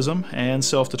individualism and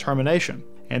self-determination,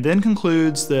 and then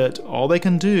concludes that all they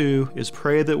can do is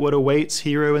pray that what awaits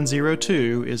Hero and Zero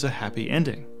Two is a happy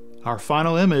ending. Our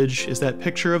final image is that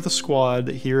picture of the squad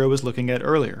that Hero was looking at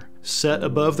earlier, set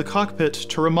above the cockpit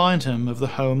to remind him of the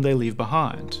home they leave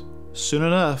behind. Soon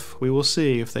enough, we will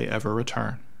see if they ever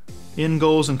return. In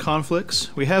Goals and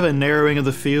Conflicts, we have a narrowing of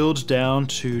the field down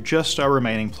to just our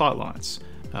remaining plotlines.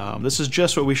 This is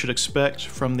just what we should expect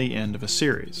from the end of a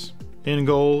series. In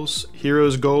Goals,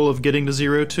 Hero's goal of getting to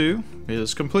Zero Two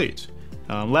is complete.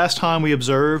 Last time we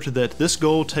observed that this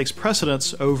goal takes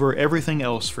precedence over everything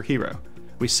else for Hero.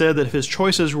 We said that if his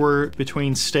choices were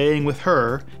between staying with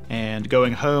her and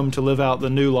going home to live out the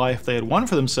new life they had won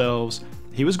for themselves,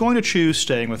 he was going to choose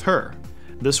staying with her.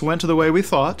 This went to the way we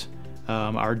thought.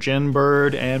 Our Gen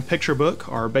Bird and picture book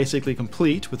are basically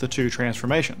complete with the two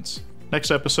transformations. Next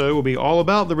episode will be all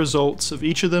about the results of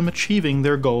each of them achieving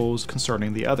their goals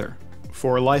concerning the other.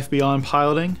 For Life Beyond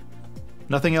Piloting,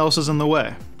 nothing else is in the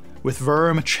way. With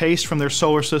Verm chased from their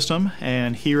solar system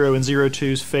and Hero and Zero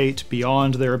Two's fate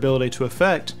beyond their ability to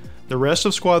affect, the rest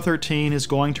of Squad 13 is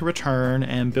going to return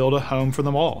and build a home for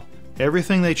them all.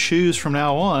 Everything they choose from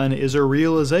now on is a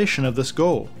realization of this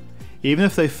goal. Even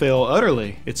if they fail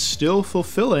utterly, it's still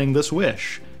fulfilling this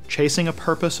wish, chasing a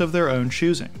purpose of their own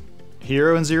choosing.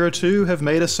 Hero and Zero Two have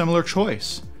made a similar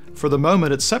choice. For the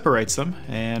moment it separates them,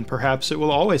 and perhaps it will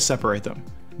always separate them.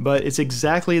 But it's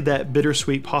exactly that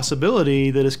bittersweet possibility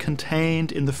that is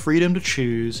contained in the freedom to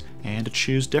choose and to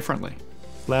choose differently.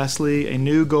 Lastly, a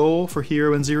new goal for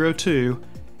Hero and Zero Two: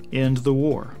 end the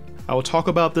war. I will talk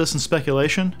about this in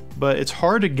speculation, but it's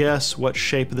hard to guess what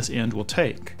shape this end will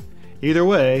take. Either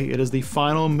way, it is the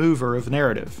final mover of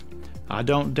narrative. I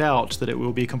don't doubt that it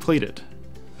will be completed.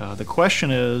 The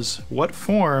question is, what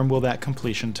form will that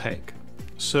completion take?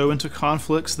 So into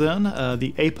conflicts then,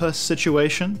 the APA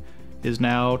situation is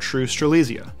now true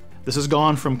Strelesia. This has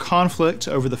gone from conflict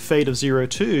over the fate of Zero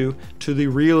Two to the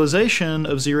realization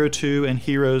of Zero Two and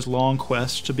Hero's long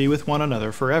quest to be with one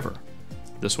another forever.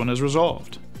 This one is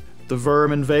resolved. The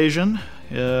Verm invasion,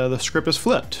 the script is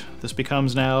flipped. This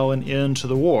becomes now an end to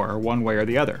the war, one way or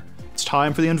the other. It's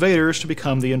time for the invaders to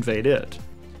become the invaded.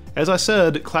 As I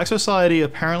said, Klaxosociety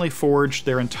apparently forged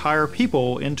their entire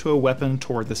people into a weapon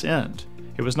toward this end.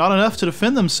 It was not enough to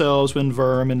defend themselves when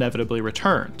Verm inevitably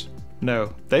returned.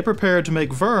 No, they prepared to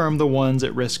make Verm the ones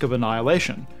at risk of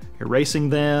annihilation, erasing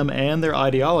them and their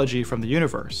ideology from the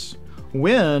universe.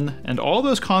 Win, and all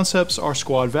those concepts our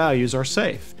squad values, are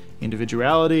safe.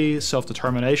 Individuality,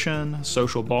 self-determination,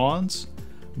 social bonds.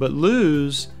 But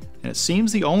lose, and it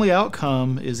seems the only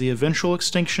outcome is the eventual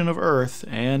extinction of Earth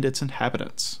and its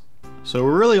inhabitants. So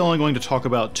we're really only going to talk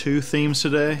about two themes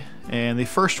today, and the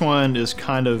first one is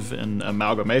kind of an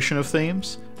amalgamation of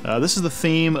themes. This is the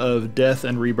theme of death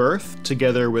and rebirth,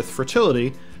 together with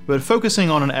fertility, but focusing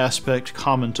on an aspect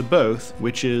common to both,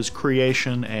 which is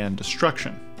creation and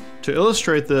destruction. To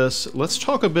illustrate this, let's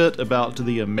talk a bit about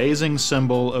the amazing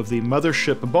symbol of the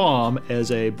mothership bomb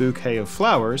as a bouquet of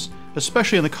flowers,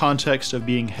 especially in the context of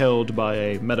being held by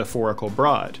a metaphorical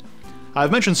bride.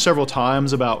 I've mentioned several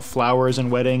times about flowers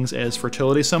in weddings as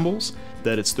fertility symbols,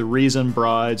 that it's the reason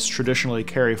brides traditionally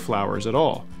carry flowers at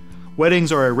all.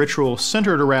 Weddings are a ritual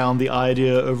centered around the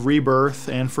idea of rebirth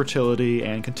and fertility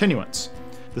and continuance.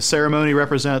 The ceremony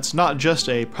represents not just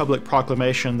a public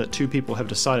proclamation that two people have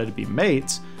decided to be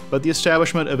mates, but the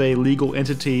establishment of a legal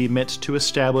entity meant to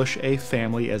establish a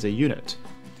family as a unit.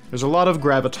 There's a lot of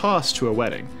gravitas to a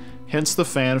wedding, hence the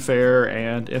fanfare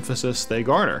and emphasis they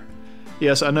garner.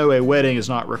 Yes, I know a wedding is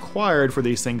not required for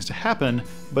these things to happen,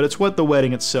 but it's what the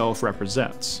wedding itself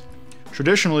represents.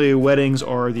 Traditionally, weddings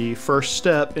are the first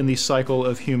step in the cycle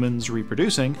of humans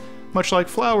reproducing, much like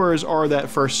flowers are that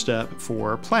first step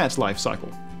for plant life cycle.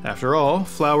 After all,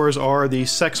 flowers are the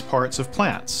sex parts of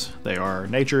plants. They are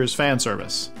nature's fan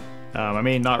service. I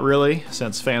mean, not really,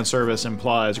 since fan service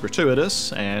implies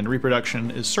gratuitous, and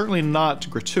reproduction is certainly not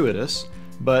gratuitous,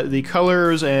 but the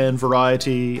colors and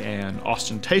variety and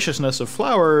ostentatiousness of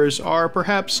flowers are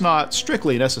perhaps not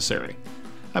strictly necessary.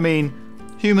 I mean,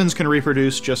 humans can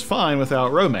reproduce just fine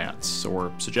without romance,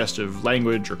 or suggestive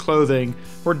language or clothing,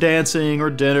 or dancing or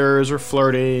dinners or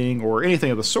flirting or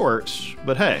anything of the sort,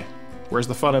 but hey, where's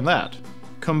the fun in that?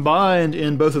 Combined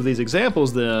in both of these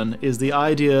examples, then, is the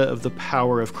idea of the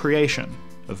power of creation,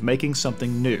 of making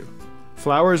something new.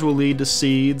 Flowers will lead to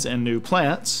seeds and new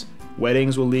plants,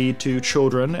 weddings will lead to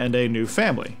children and a new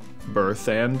family, birth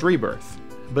and rebirth.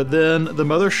 But then, the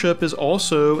mothership is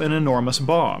also an enormous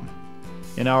bomb.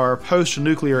 In our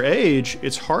post-nuclear age,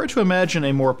 it's hard to imagine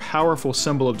a more powerful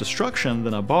symbol of destruction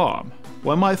than a bomb.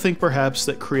 One might think perhaps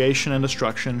that creation and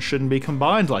destruction shouldn't be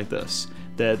combined like this,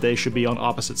 that they should be on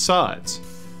opposite sides.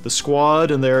 The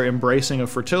squad and their embracing of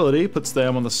fertility puts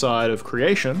them on the side of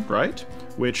creation, right?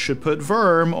 Which should put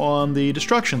Verm on the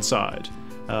destruction side.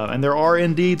 And there are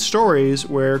indeed stories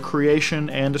where creation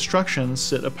and destruction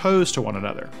sit opposed to one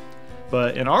another.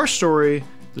 But in our story,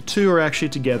 the two are actually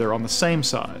together on the same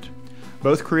side.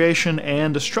 Both creation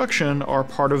and destruction are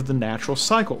part of the natural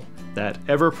cycle, that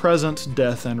ever-present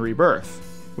death and rebirth.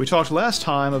 We talked last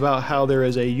time about how there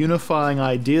is a unifying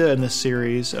idea in this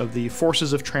series of the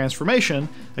forces of transformation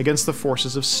against the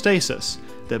forces of stasis,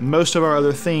 that most of our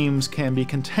other themes can be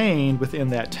contained within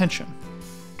that tension.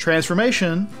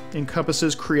 Transformation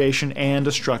encompasses creation and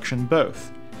destruction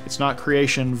both. It's not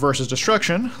creation versus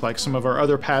destruction, like some of our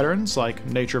other patterns, like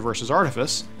nature versus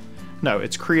artifice. No,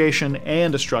 it's creation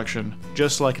and destruction,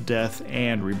 just like death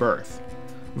and rebirth.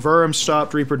 Verm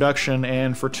stopped reproduction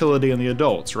and fertility in the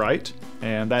adults, right?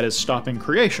 And that is stopping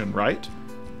creation, right?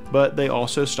 But they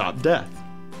also stopped death.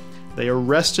 They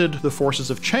arrested the forces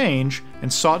of change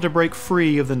and sought to break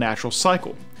free of the natural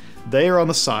cycle. They are on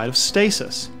the side of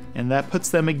stasis, and that puts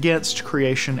them against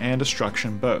creation and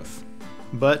destruction both.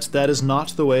 But that is not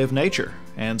the way of nature,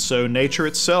 and so nature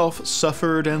itself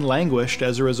suffered and languished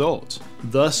as a result.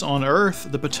 Thus, on Earth,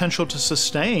 the potential to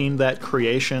sustain that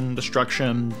creation,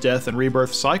 destruction, death, and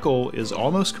rebirth cycle is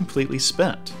almost completely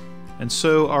spent. And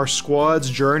so our squad's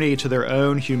journey to their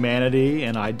own humanity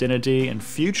and identity and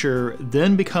future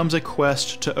then becomes a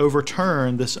quest to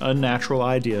overturn this unnatural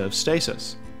idea of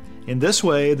stasis. In this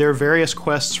way, their various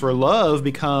quests for love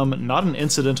become not an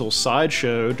incidental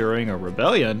sideshow during a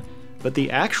rebellion, but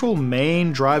the actual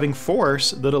main driving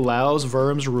force that allows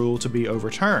Verm's rule to be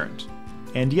overturned.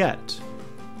 And yet,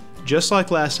 just like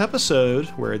last episode,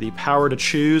 where the power to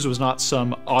choose was not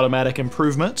some automatic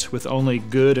improvement with only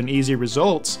good and easy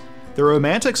results, the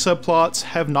romantic subplots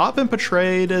have not been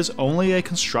portrayed as only a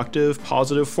constructive,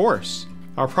 positive force.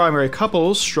 Our primary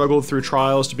couples struggled through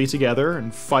trials to be together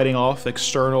and fighting off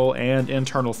external and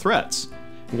internal threats.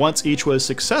 Once each was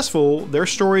successful, their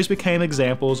stories became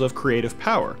examples of creative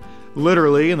power,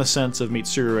 literally in the sense of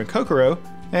Mitsuru and Kokoro,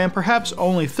 and perhaps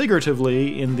only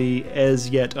figuratively in the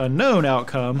as-yet unknown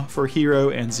outcome for Hiro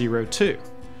and Zero 2.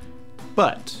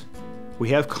 But we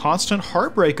have constant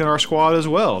heartbreak in our squad as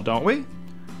well, don't we?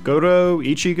 Goro,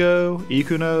 Ichigo,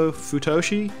 Ikuno,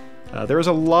 Futoshi. There is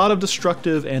a lot of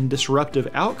destructive and disruptive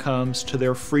outcomes to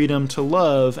their freedom to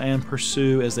love and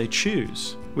pursue as they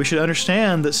choose. We should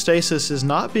understand that stasis is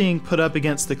not being put up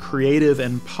against the creative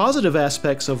and positive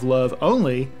aspects of love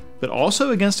only, but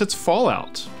also against its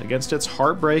fallout, against its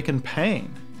heartbreak and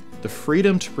pain. the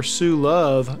freedom to pursue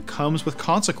love comes with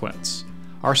consequence.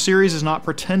 Our series is not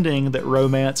pretending that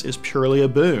romance is purely a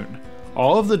boon.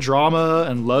 All of the drama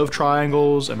and love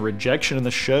triangles and rejection in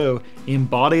the show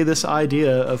embody this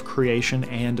idea of creation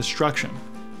and destruction,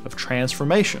 of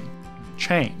transformation,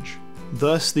 change.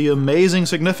 Thus, the amazing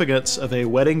significance of a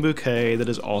wedding bouquet that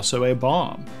is also a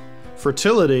bomb.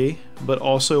 Fertility, but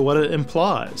also what it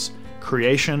implies,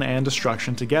 creation and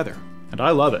destruction together. And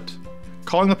I love it.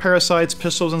 Calling the parasites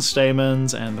pistils and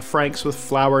stamens, and the Franxx with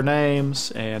flower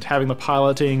names, and having the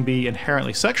piloting be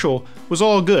inherently sexual was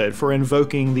all good for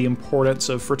invoking the importance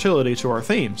of fertility to our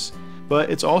themes,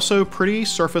 but it's also pretty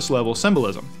surface-level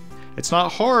symbolism. It's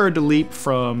not hard to leap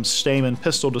from stamen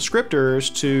pistil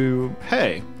descriptors to,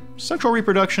 hey, sexual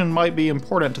reproduction might be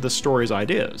important to the story's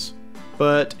ideas.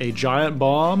 But a giant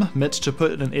bomb meant to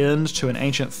put an end to an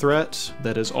ancient threat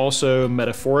that is also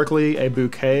metaphorically a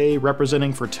bouquet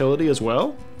representing fertility as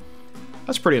well?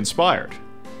 That's pretty inspired.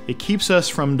 It keeps us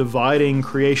from dividing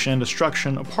creation and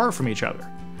destruction apart from each other.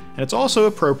 And it's also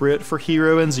appropriate for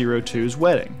Hiro and Zero Two's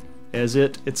wedding, as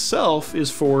it itself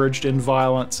is forged in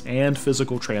violence and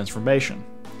physical transformation.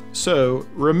 So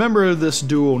remember this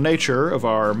dual nature of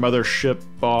our mothership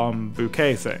bomb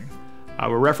bouquet thing. I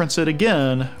will reference it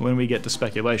again when we get to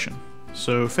speculation.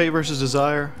 So Fate vs.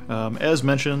 Desire, as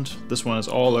mentioned, this one is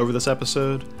all over this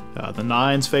episode. The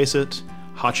Nines face it,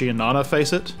 Hachi and Nana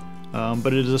face it,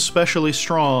 but it is especially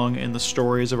strong in the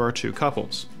stories of our two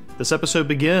couples. This episode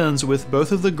begins with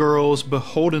both of the girls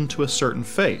beholden to a certain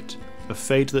fate, a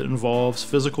fate that involves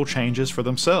physical changes for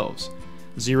themselves.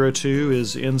 Zero Two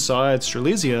is inside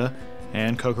Strelizia,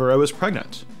 and Kokoro is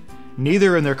pregnant.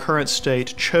 Neither in their current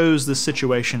state chose this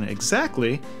situation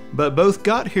exactly, but both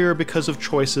got here because of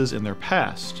choices in their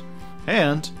past.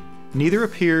 And neither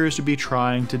appears to be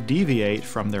trying to deviate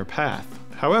from their path.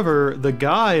 However, the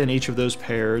guy in each of those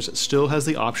pairs still has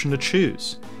the option to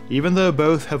choose. Even though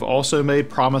both have also made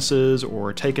promises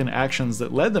or taken actions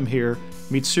that led them here,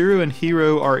 Mitsuru and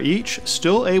Hiro are each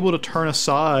still able to turn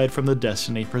aside from the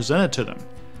destiny presented to them.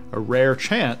 A rare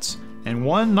chance, and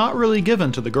one not really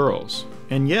given to the girls.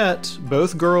 And yet,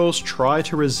 both girls try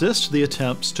to resist the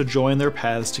attempts to join their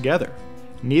paths together.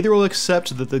 Neither will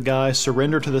accept that the guy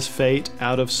surrendered to this fate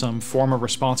out of some form of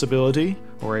responsibility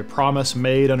or a promise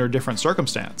made under different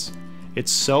circumstance.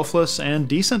 It's selfless and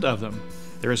decent of them.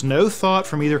 There is no thought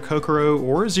from either Kokoro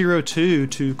or Zero Two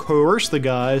to coerce the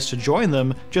guys to join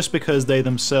them just because they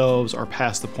themselves are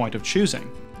past the point of choosing.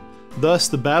 Thus,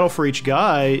 the battle for each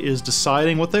guy is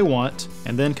deciding what they want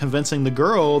and then convincing the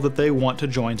girl that they want to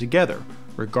join together,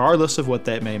 regardless of what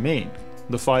that may mean.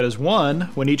 The fight is won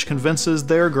when each convinces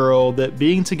their girl that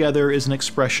being together is an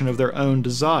expression of their own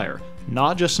desire,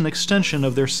 not just an extension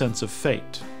of their sense of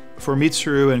fate. For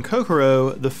Mitsuru and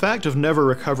Kokoro, the fact of never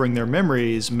recovering their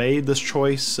memories made this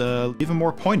choice even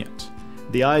more poignant.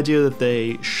 The idea that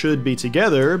they should be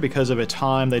together because of a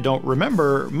time they don't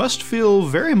remember must feel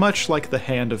very much like the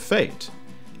hand of fate.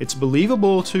 It's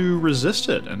believable to resist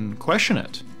it and question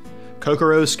it.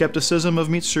 Kokoro's skepticism of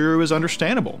Mitsuru is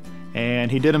understandable,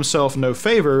 and he did himself no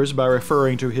favors by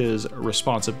referring to his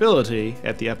responsibility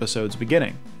at the episode's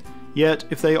beginning. Yet,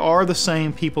 if they are the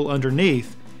same people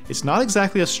underneath, it's not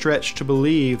exactly a stretch to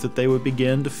believe that they would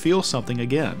begin to feel something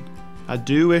again. I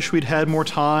do wish we'd had more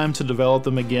time to develop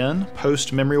them again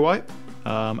post-memory wipe.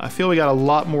 I feel we got a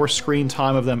lot more screen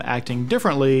time of them acting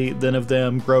differently than of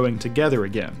them growing together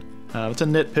again. It's a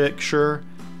nitpick, sure,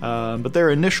 but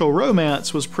their initial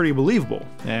romance was pretty believable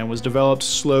and was developed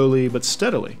slowly but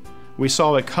steadily. We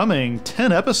saw it coming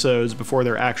 10 episodes before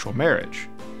their actual marriage.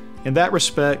 In that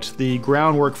respect, the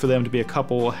groundwork for them to be a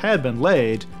couple had been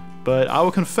laid, but I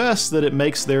will confess that it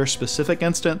makes their specific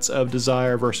instance of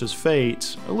desire versus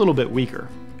fate a little bit weaker.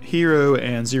 Hiro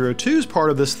and Zero Two's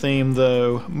part of this theme,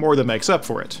 though, more than makes up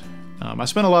for it. I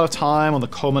spent a lot of time on the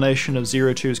culmination of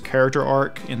Zero Two's character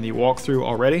arc in the walkthrough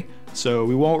already, so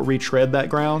we won't retread that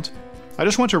ground. I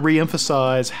just want to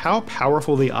re-emphasize how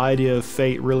powerful the idea of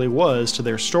fate really was to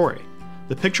their story.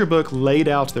 The picture book laid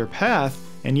out their path,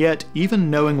 and yet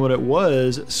even knowing what it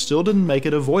was still didn't make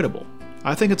it avoidable.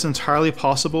 I think it's entirely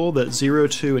possible that Zero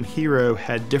Two and Hiro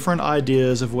had different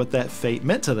ideas of what that fate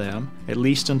meant to them, at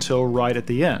least until right at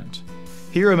the end.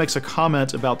 Hiro makes a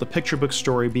comment about the picture book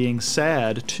story being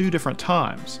sad 2 different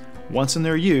times, once in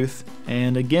their youth,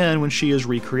 and again when she is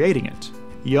recreating it.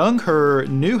 Young her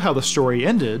knew how the story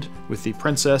ended, with the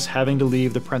princess having to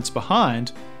leave the prince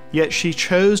behind, yet she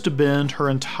chose to bend her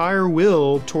entire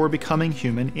will toward becoming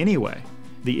human anyway.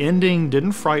 The ending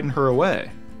didn't frighten her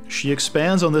away. She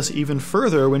expands on this even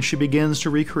further when she begins to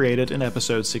recreate it in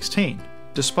episode 16.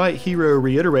 Despite Hiro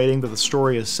reiterating that the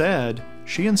story is sad,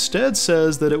 She instead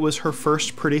says that it was her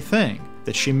first pretty thing,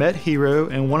 that she met Hiro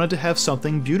and wanted to have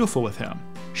something beautiful with him.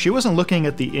 She wasn't looking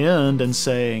at the end and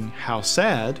saying, how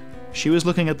sad. She was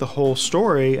looking at the whole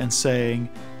story and saying,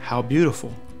 how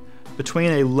beautiful.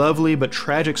 Between a lovely but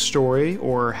tragic story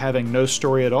or having no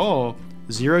story at all,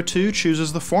 02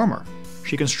 chooses the former.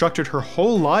 She constructed her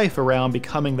whole life around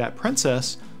becoming that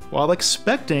princess while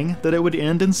expecting that it would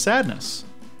end in sadness.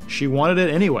 She wanted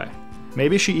it anyway.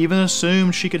 Maybe she even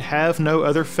assumed she could have no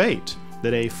other fate,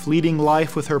 that a fleeting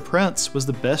life with her prince was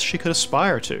the best she could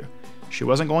aspire to. She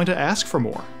wasn't going to ask for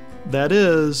more. That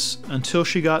is, until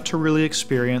she got to really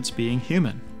experience being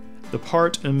human. The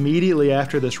part immediately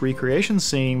after this recreation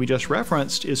scene we just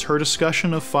referenced is her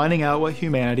discussion of finding out what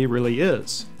humanity really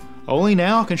is. Only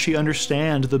now can she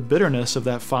understand the bitterness of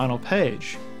that final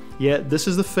page. Yet this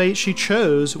is the fate she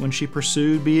chose when she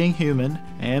pursued being human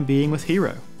and being with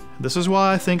Hiro. This is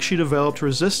why I think she developed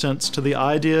resistance to the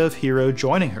idea of Hiro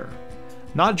joining her.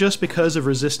 Not just because of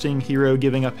resisting Hiro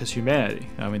giving up his humanity,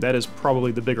 I mean that is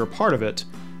probably the bigger part of it,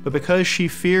 but because she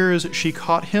fears she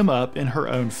caught him up in her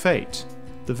own fate.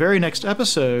 The very next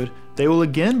episode, they will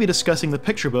again be discussing the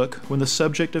picture book when the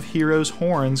subject of Hiro's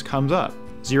horns comes up.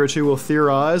 02 will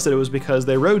theorize that it was because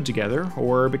they rode together,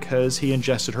 or because he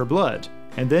ingested her blood.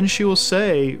 And then she will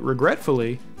say,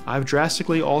 regretfully, I've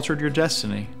drastically altered your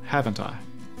destiny, haven't I?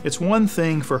 It's one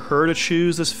thing for her to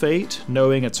choose this fate,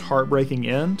 knowing its heartbreaking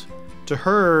end. To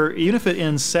her, even if it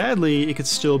ends sadly, it could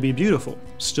still be beautiful,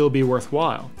 still be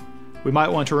worthwhile. We might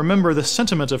want to remember this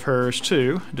sentiment of hers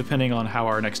too, depending on how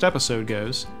our next episode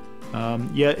goes.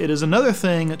 Yet it is another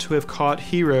thing to have caught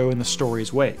Hiro in the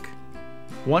story's wake.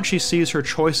 Once she sees her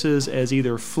choices as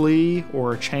either flee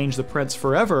or change the prince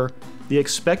forever, the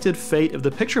expected fate of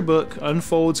the picture book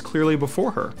unfolds clearly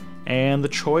before her, and the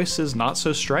choice is not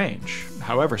so strange,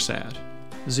 however sad.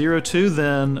 02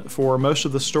 then, for most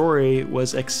of the story,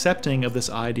 was accepting of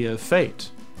this idea of fate.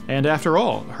 And after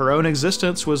all, her own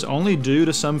existence was only due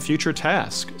to some future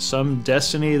task, some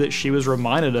destiny that she was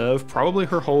reminded of probably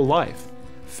her whole life.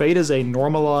 Fate is a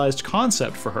normalized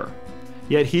concept for her.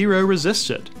 Yet Hiro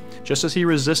resisted, just as he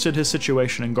resisted his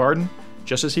situation in Garden,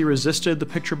 just as he resisted the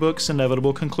picture book's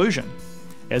inevitable conclusion.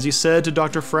 As he said to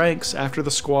Dr. Franxx after the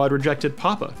squad rejected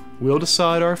Papa, we'll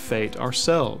decide our fate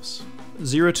ourselves.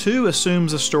 02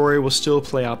 assumes the story will still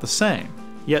play out the same.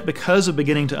 Yet because of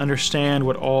beginning to understand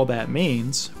what all that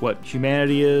means, what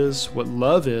humanity is, what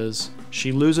love is,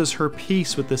 she loses her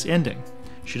peace with this ending.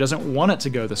 She doesn't want it to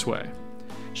go this way.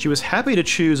 She was happy to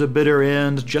choose a bitter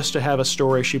end just to have a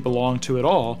story she belonged to at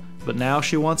all, but now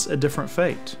she wants a different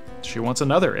fate. She wants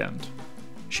another end.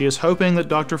 She is hoping that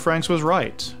Dr. Franxx was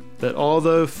right, that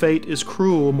although fate is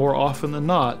cruel more often than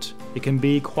not, it can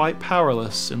be quite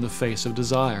powerless in the face of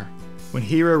desire. When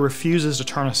Hiro refuses to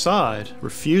turn aside,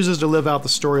 refuses to live out the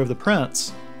story of the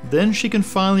prince, then she can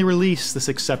finally release this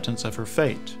acceptance of her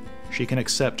fate. She can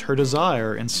accept her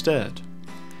desire instead.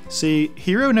 See,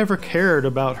 Hiro never cared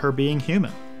about her being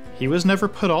human. He was never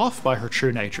put off by her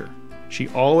true nature. She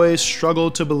always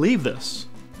struggled to believe this.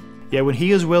 Yet when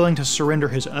he is willing to surrender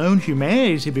his own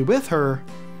humanity to be with her,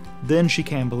 then she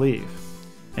can believe.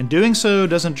 And doing so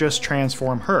doesn't just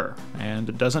transform her, and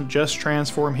it doesn't just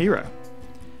transform Hiro.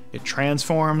 It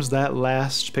transforms that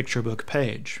last picture book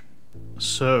page.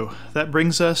 So, that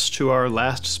brings us to our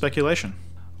last speculation.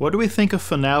 What do we think a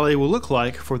finale will look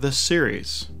like for this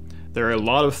series? There are a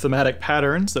lot of thematic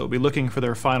patterns that will be looking for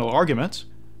their final argument.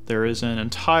 There is an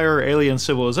entire alien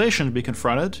civilization to be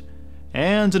confronted,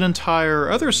 and an entire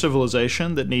other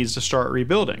civilization that needs to start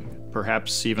rebuilding,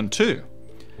 perhaps even two.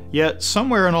 Yet,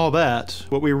 somewhere in all that,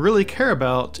 what we really care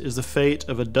about is the fate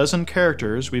of a dozen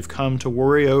characters we've come to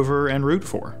worry over and root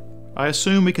for. I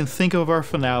assume we can think of our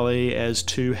finale as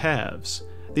two halves.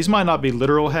 These might not be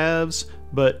literal halves,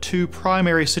 but two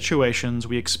primary situations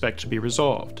we expect to be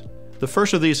resolved. The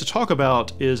first of these to talk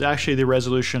about is actually the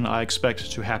resolution I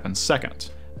expect to happen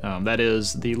second. That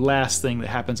is the last thing that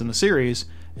happens in the series,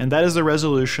 and that is the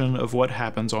resolution of what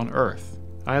happens on Earth.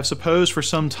 I have supposed for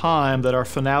some time that our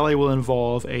finale will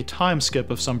involve a time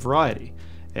skip of some variety,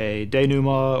 a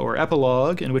denouement or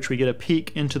epilogue in which we get a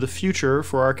peek into the future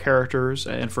for our characters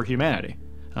and for humanity.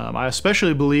 I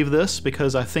especially believe this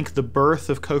because I think the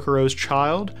birth of Kokoro's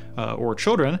child, or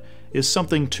children, is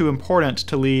something too important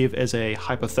to leave as a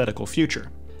hypothetical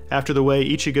future. After the way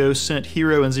Ichigo sent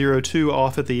Hiro and 02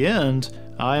 off at the end,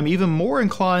 I am even more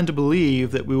inclined to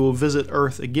believe that we will visit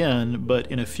Earth again,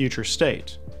 but in a future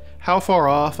state. How far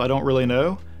off, I don't really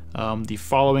know. The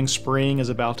following spring is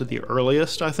about the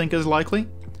earliest I think is likely.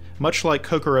 Much like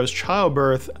Kokoro's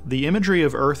childbirth, the imagery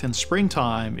of Earth in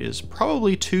springtime is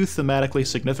probably too thematically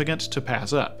significant to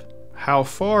pass up. How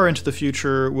far into the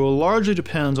future will largely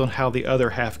depend on how the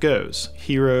other half goes,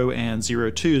 Hero and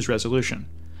Zero-Two's resolution.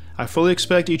 I fully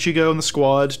expect Ichigo and the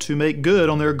squad to make good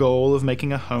on their goal of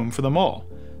making a home for them all,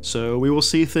 so we will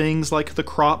see things like the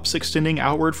crops extending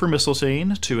outward for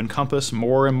Mistletoe to encompass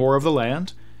more and more of the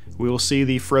land. We will see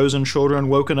the frozen children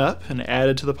woken up and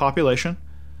added to the population.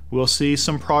 We'll see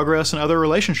some progress in other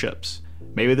relationships.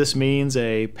 Maybe this means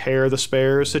a pair the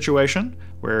spares situation,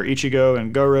 where Ichigo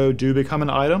and Goro do become an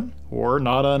item, or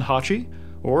Nada and Hachi,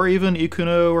 or even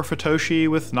Ikuno or Futoshi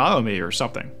with Naomi or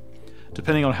something.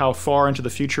 Depending on how far into the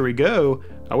future we go,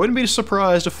 I wouldn't be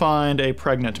surprised to find a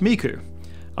pregnant Miku.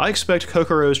 I expect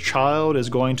Kokoro's child is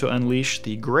going to unleash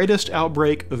the greatest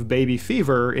outbreak of baby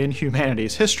fever in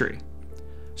humanity's history.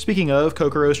 Speaking of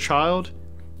Kokoro's child,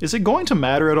 is it going to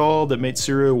matter at all that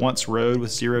Mitsuru once rode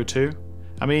with Zero-Two?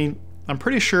 I mean, I'm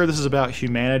pretty sure this is about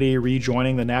humanity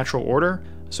rejoining the natural order,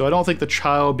 so I don't think the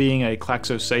child being a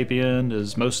Klaxosapien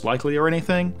is most likely or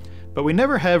anything, but we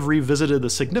never have revisited the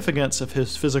significance of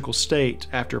his physical state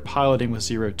after piloting with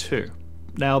Zero-Two.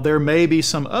 Now, there may be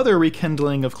some other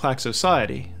rekindling of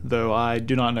Klaxosociety, though I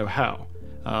do not know how.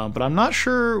 But I'm not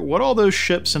sure what all those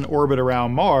ships in orbit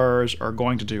around Mars are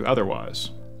going to do otherwise.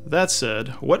 That said,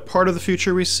 what part of the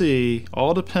future we see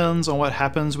all depends on what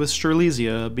happens with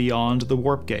Strelizia beyond the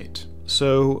Warp Gate.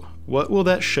 So, what will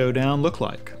that showdown look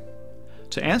like?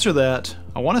 To answer that,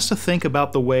 I want us to think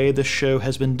about the way this show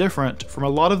has been different from a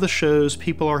lot of the shows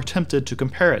people are tempted to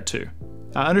compare it to.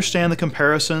 I understand the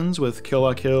comparisons with Kill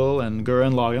la Kill and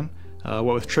Gurren Lagann,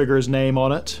 what with Trigger's name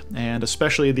on it, and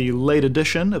especially the late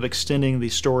addition of extending the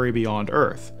story beyond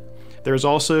Earth. There's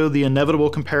also the inevitable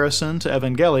comparison to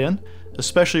Evangelion,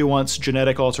 especially once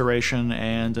genetic alteration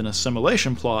and an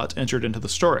assimilation plot entered into the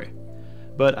story.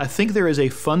 But I think there is a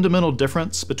fundamental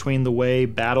difference between the way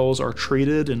battles are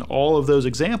treated in all of those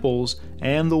examples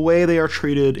and the way they are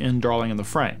treated in Darling in the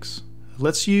Franxx.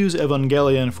 Let's use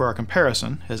Evangelion for our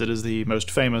comparison, as it is the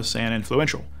most famous and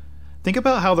influential. Think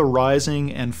about how the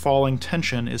rising and falling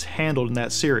tension is handled in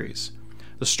that series.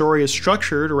 The story is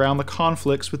structured around the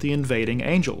conflicts with the invading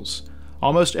angels.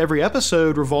 Almost every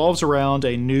episode revolves around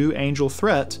a new angel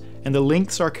threat and the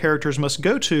lengths our characters must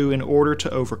go to in order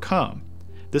to overcome.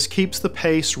 This keeps the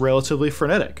pace relatively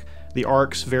frenetic, the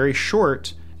arcs very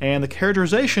short, and the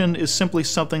characterization is simply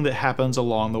something that happens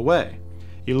along the way.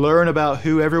 You learn about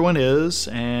who everyone is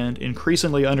and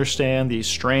increasingly understand the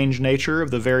strange nature of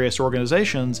the various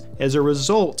organizations as a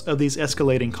result of these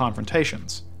escalating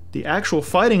confrontations. The actual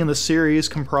fighting in the series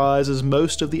comprises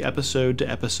most of the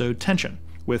episode-to-episode tension,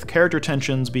 with character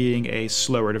tensions being a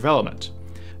slower development.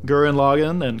 Gurren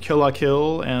Lagann and Kill la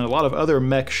Kill and a lot of other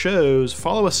mech shows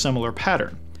follow a similar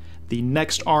pattern. The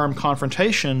next armed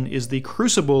confrontation is the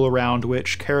crucible around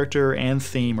which character and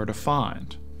theme are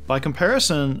defined. By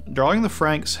comparison, Darling in the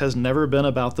Franxx has never been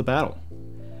about the battle.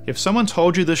 If someone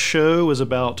told you this show was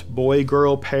about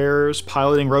boy-girl pairs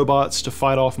piloting robots to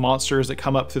fight off monsters that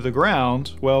come up through the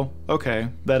ground, well, okay,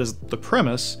 that is the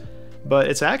premise, but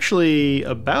it's actually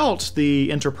about the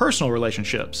interpersonal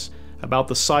relationships, about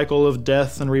the cycle of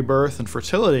death and rebirth and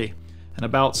fertility, and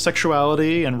about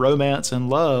sexuality and romance and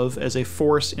love as a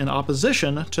force in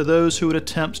opposition to those who would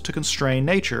attempt to constrain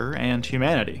nature and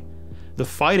humanity. The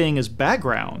fighting is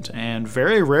background, and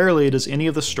very rarely does any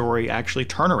of the story actually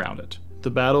turn around it.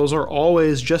 The battles are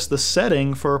always just the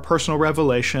setting for personal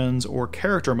revelations or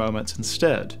character moments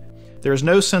instead. There is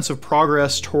no sense of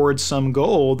progress towards some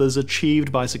goal that is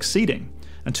achieved by succeeding.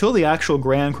 Until the actual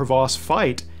Grand Crevasse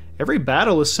fight, every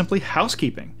battle is simply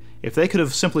housekeeping. If they could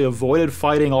have simply avoided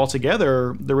fighting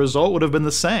altogether, the result would have been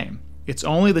the same. It's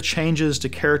only the changes to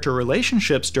character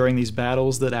relationships during these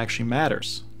battles that actually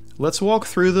matters. Let's walk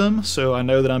through them so I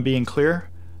know that I'm being clear.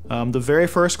 The very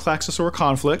first Klaxosaur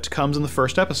conflict comes in the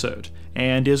first episode,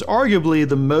 and is arguably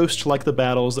the most like the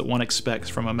battles that one expects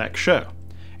from a mech show.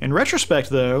 In retrospect,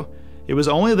 though, it was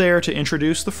only there to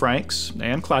introduce the Franxx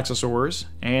and Klaxosaurs,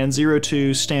 and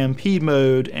Zero-Two's stampede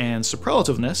mode and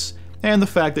superlativeness, and the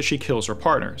fact that she kills her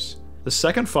partners. The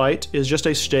second fight is just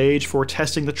a stage for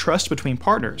testing the trust between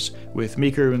partners, with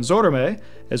Miku and Zorome,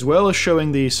 as well as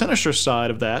showing the sinister side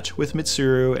of that with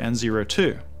Mitsuru and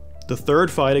Zero-Two. The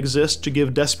third fight exists to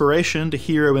give desperation to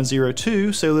Hero and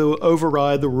Zero-Two so they will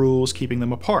override the rules keeping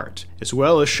them apart, as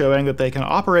well as showing that they can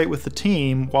operate with the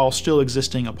team while still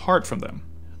existing apart from them.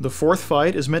 The fourth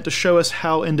fight is meant to show us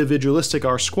how individualistic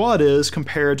our squad is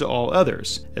compared to all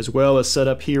others, as well as set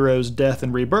up Hero's death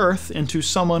and rebirth into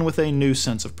someone with a new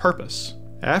sense of purpose.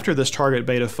 After this target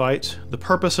beta fight, the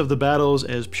purpose of the battles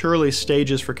as purely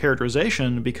stages for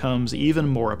characterization becomes even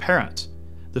more apparent.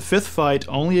 The 5th fight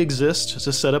only exists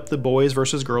to set up the boys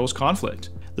versus girls conflict.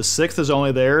 The 6th is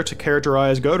only there to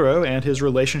characterize Goro and his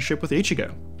relationship with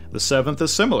Ichigo. The 7th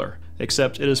is similar,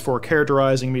 except it is for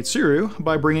characterizing Mitsuru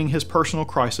by bringing his personal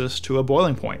crisis to a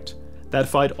boiling point. That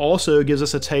fight also gives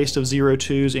us a taste of Zero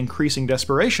Two's increasing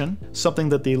desperation, something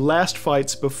that the last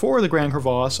fights before the Grand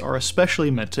Crevasse are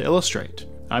especially meant to illustrate.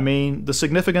 I mean, the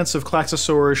significance of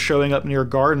Klaxosaurs showing up near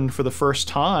Garden for the first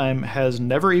time has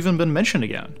never even been mentioned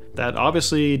again. That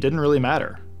obviously didn't really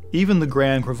matter. Even the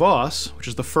Grand Crevasse, which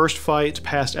is the first fight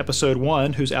past Episode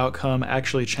 1 whose outcome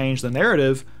actually changed the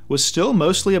narrative, was still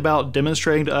mostly about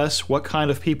demonstrating to us what kind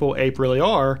of people Ape really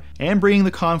are, and bringing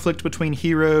the conflict between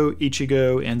Hiro,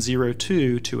 Ichigo, and Zero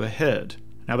Two to a head.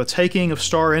 Now the taking of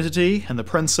Star Entity, and the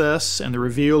Princess, and the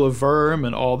reveal of Verm,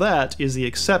 and all that is the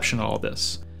exception to all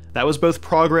this. That was both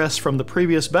progress from the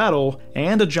previous battle,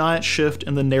 and a giant shift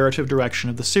in the narrative direction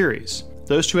of the series.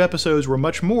 Those 2 episodes were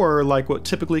much more like what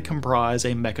typically comprise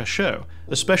a mecha show,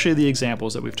 especially the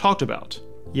examples that we've talked about.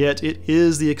 Yet it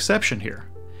is the exception here.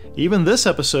 Even this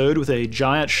episode, with a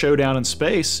giant showdown in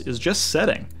space, is just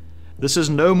setting. This is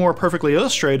no more perfectly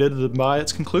illustrated than by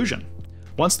its conclusion.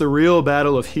 Once the real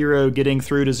battle of Hiro getting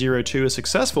through to Zero Two is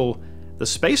successful, the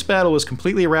space battle is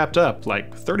completely wrapped up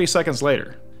like 30 seconds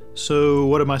later. So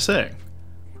what am I saying?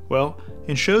 Well,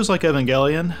 in shows like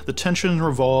Evangelion, the tension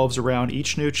revolves around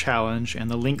each new challenge and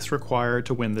the lengths required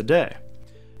to win the day.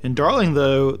 In Darling,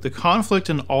 though, the conflict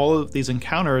in all of these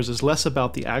encounters is less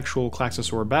about the actual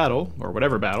Klaxosaur battle, or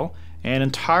whatever battle, and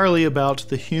entirely about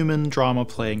the human drama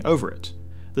playing over it.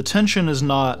 The tension is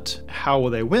not how will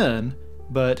they win,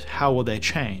 but how will they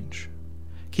change.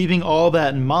 Keeping all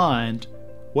that in mind,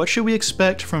 what should we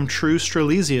expect from true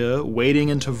Strelizia wading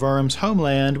into Verm's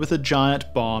homeland with a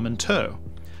giant bomb in tow?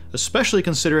 Especially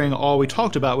considering all we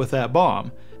talked about with that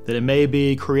bomb, that it may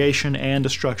be creation and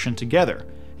destruction together,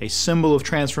 a symbol of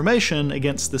transformation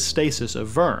against the stasis of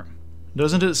Verm.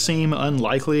 Doesn't it seem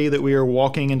unlikely that we are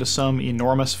walking into some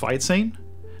enormous fight scene?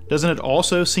 Doesn't it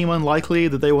also seem unlikely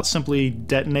that they will simply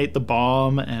detonate the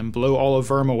bomb and blow all of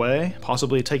Verm away,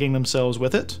 possibly taking themselves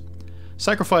with it?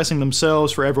 Sacrificing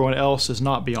themselves for everyone else is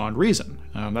not beyond reason.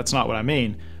 That's not what I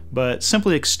mean. But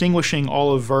simply extinguishing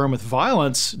all of Verm with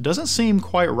violence doesn't seem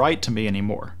quite right to me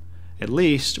anymore. At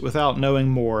least, without knowing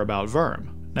more about Verm.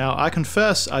 Now, I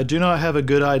confess I do not have a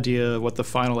good idea what the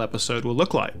final episode will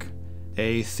look like.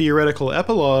 A theoretical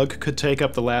epilogue could take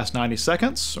up the last 90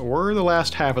 seconds, or the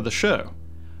last half of the show.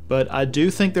 But I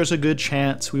do think there's a good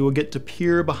chance we will get to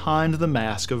peer behind the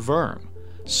mask of Verm.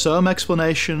 Some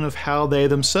explanation of how they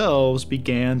themselves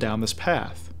began down this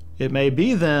path. It may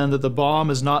be then that the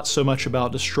bomb is not so much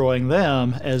about destroying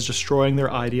them as destroying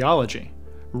their ideology,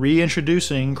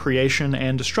 reintroducing creation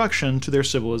and destruction to their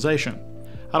civilization.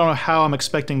 I don't know how I'm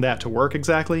expecting that to work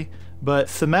exactly, but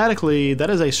thematically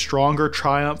that is a stronger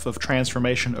triumph of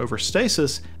transformation over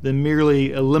stasis than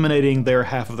merely eliminating their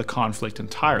half of the conflict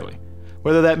entirely.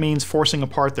 Whether that means forcing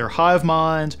apart their hive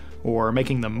mind, or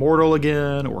making them mortal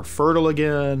again, or fertile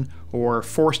again, or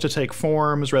forced to take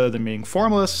forms rather than being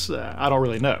formless, I don't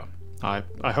really know.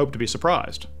 I hope to be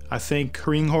surprised. I think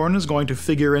Hringhorn is going to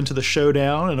figure into the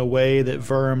showdown in a way that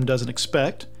Verm doesn't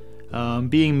expect.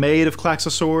 Being made of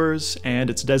Klaxosaurs and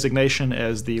its designation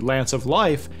as the Lance of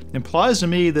Life implies to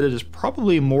me that it is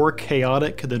probably more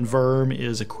chaotic than Verm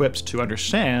is equipped to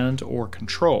understand or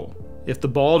control. If the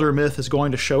Balder myth is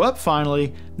going to show up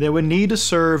finally, then it would need to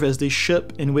serve as the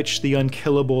ship in which the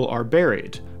unkillable are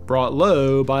buried, brought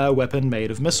low by a weapon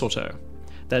made of mistletoe.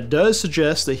 That does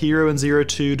suggest that Hiro and Zero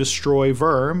Two destroy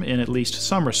Verm in at least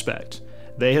some respect.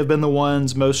 They have been the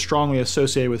ones most strongly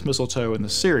associated with mistletoe in the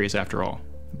series, after all.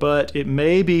 But it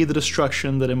may be the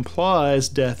destruction that implies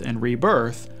death and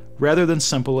rebirth, rather than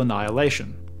simple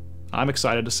annihilation. I'm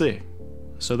excited to see.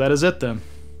 So that is it then.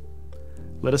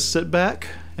 Let us sit back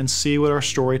and see what our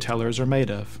storytellers are made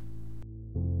of.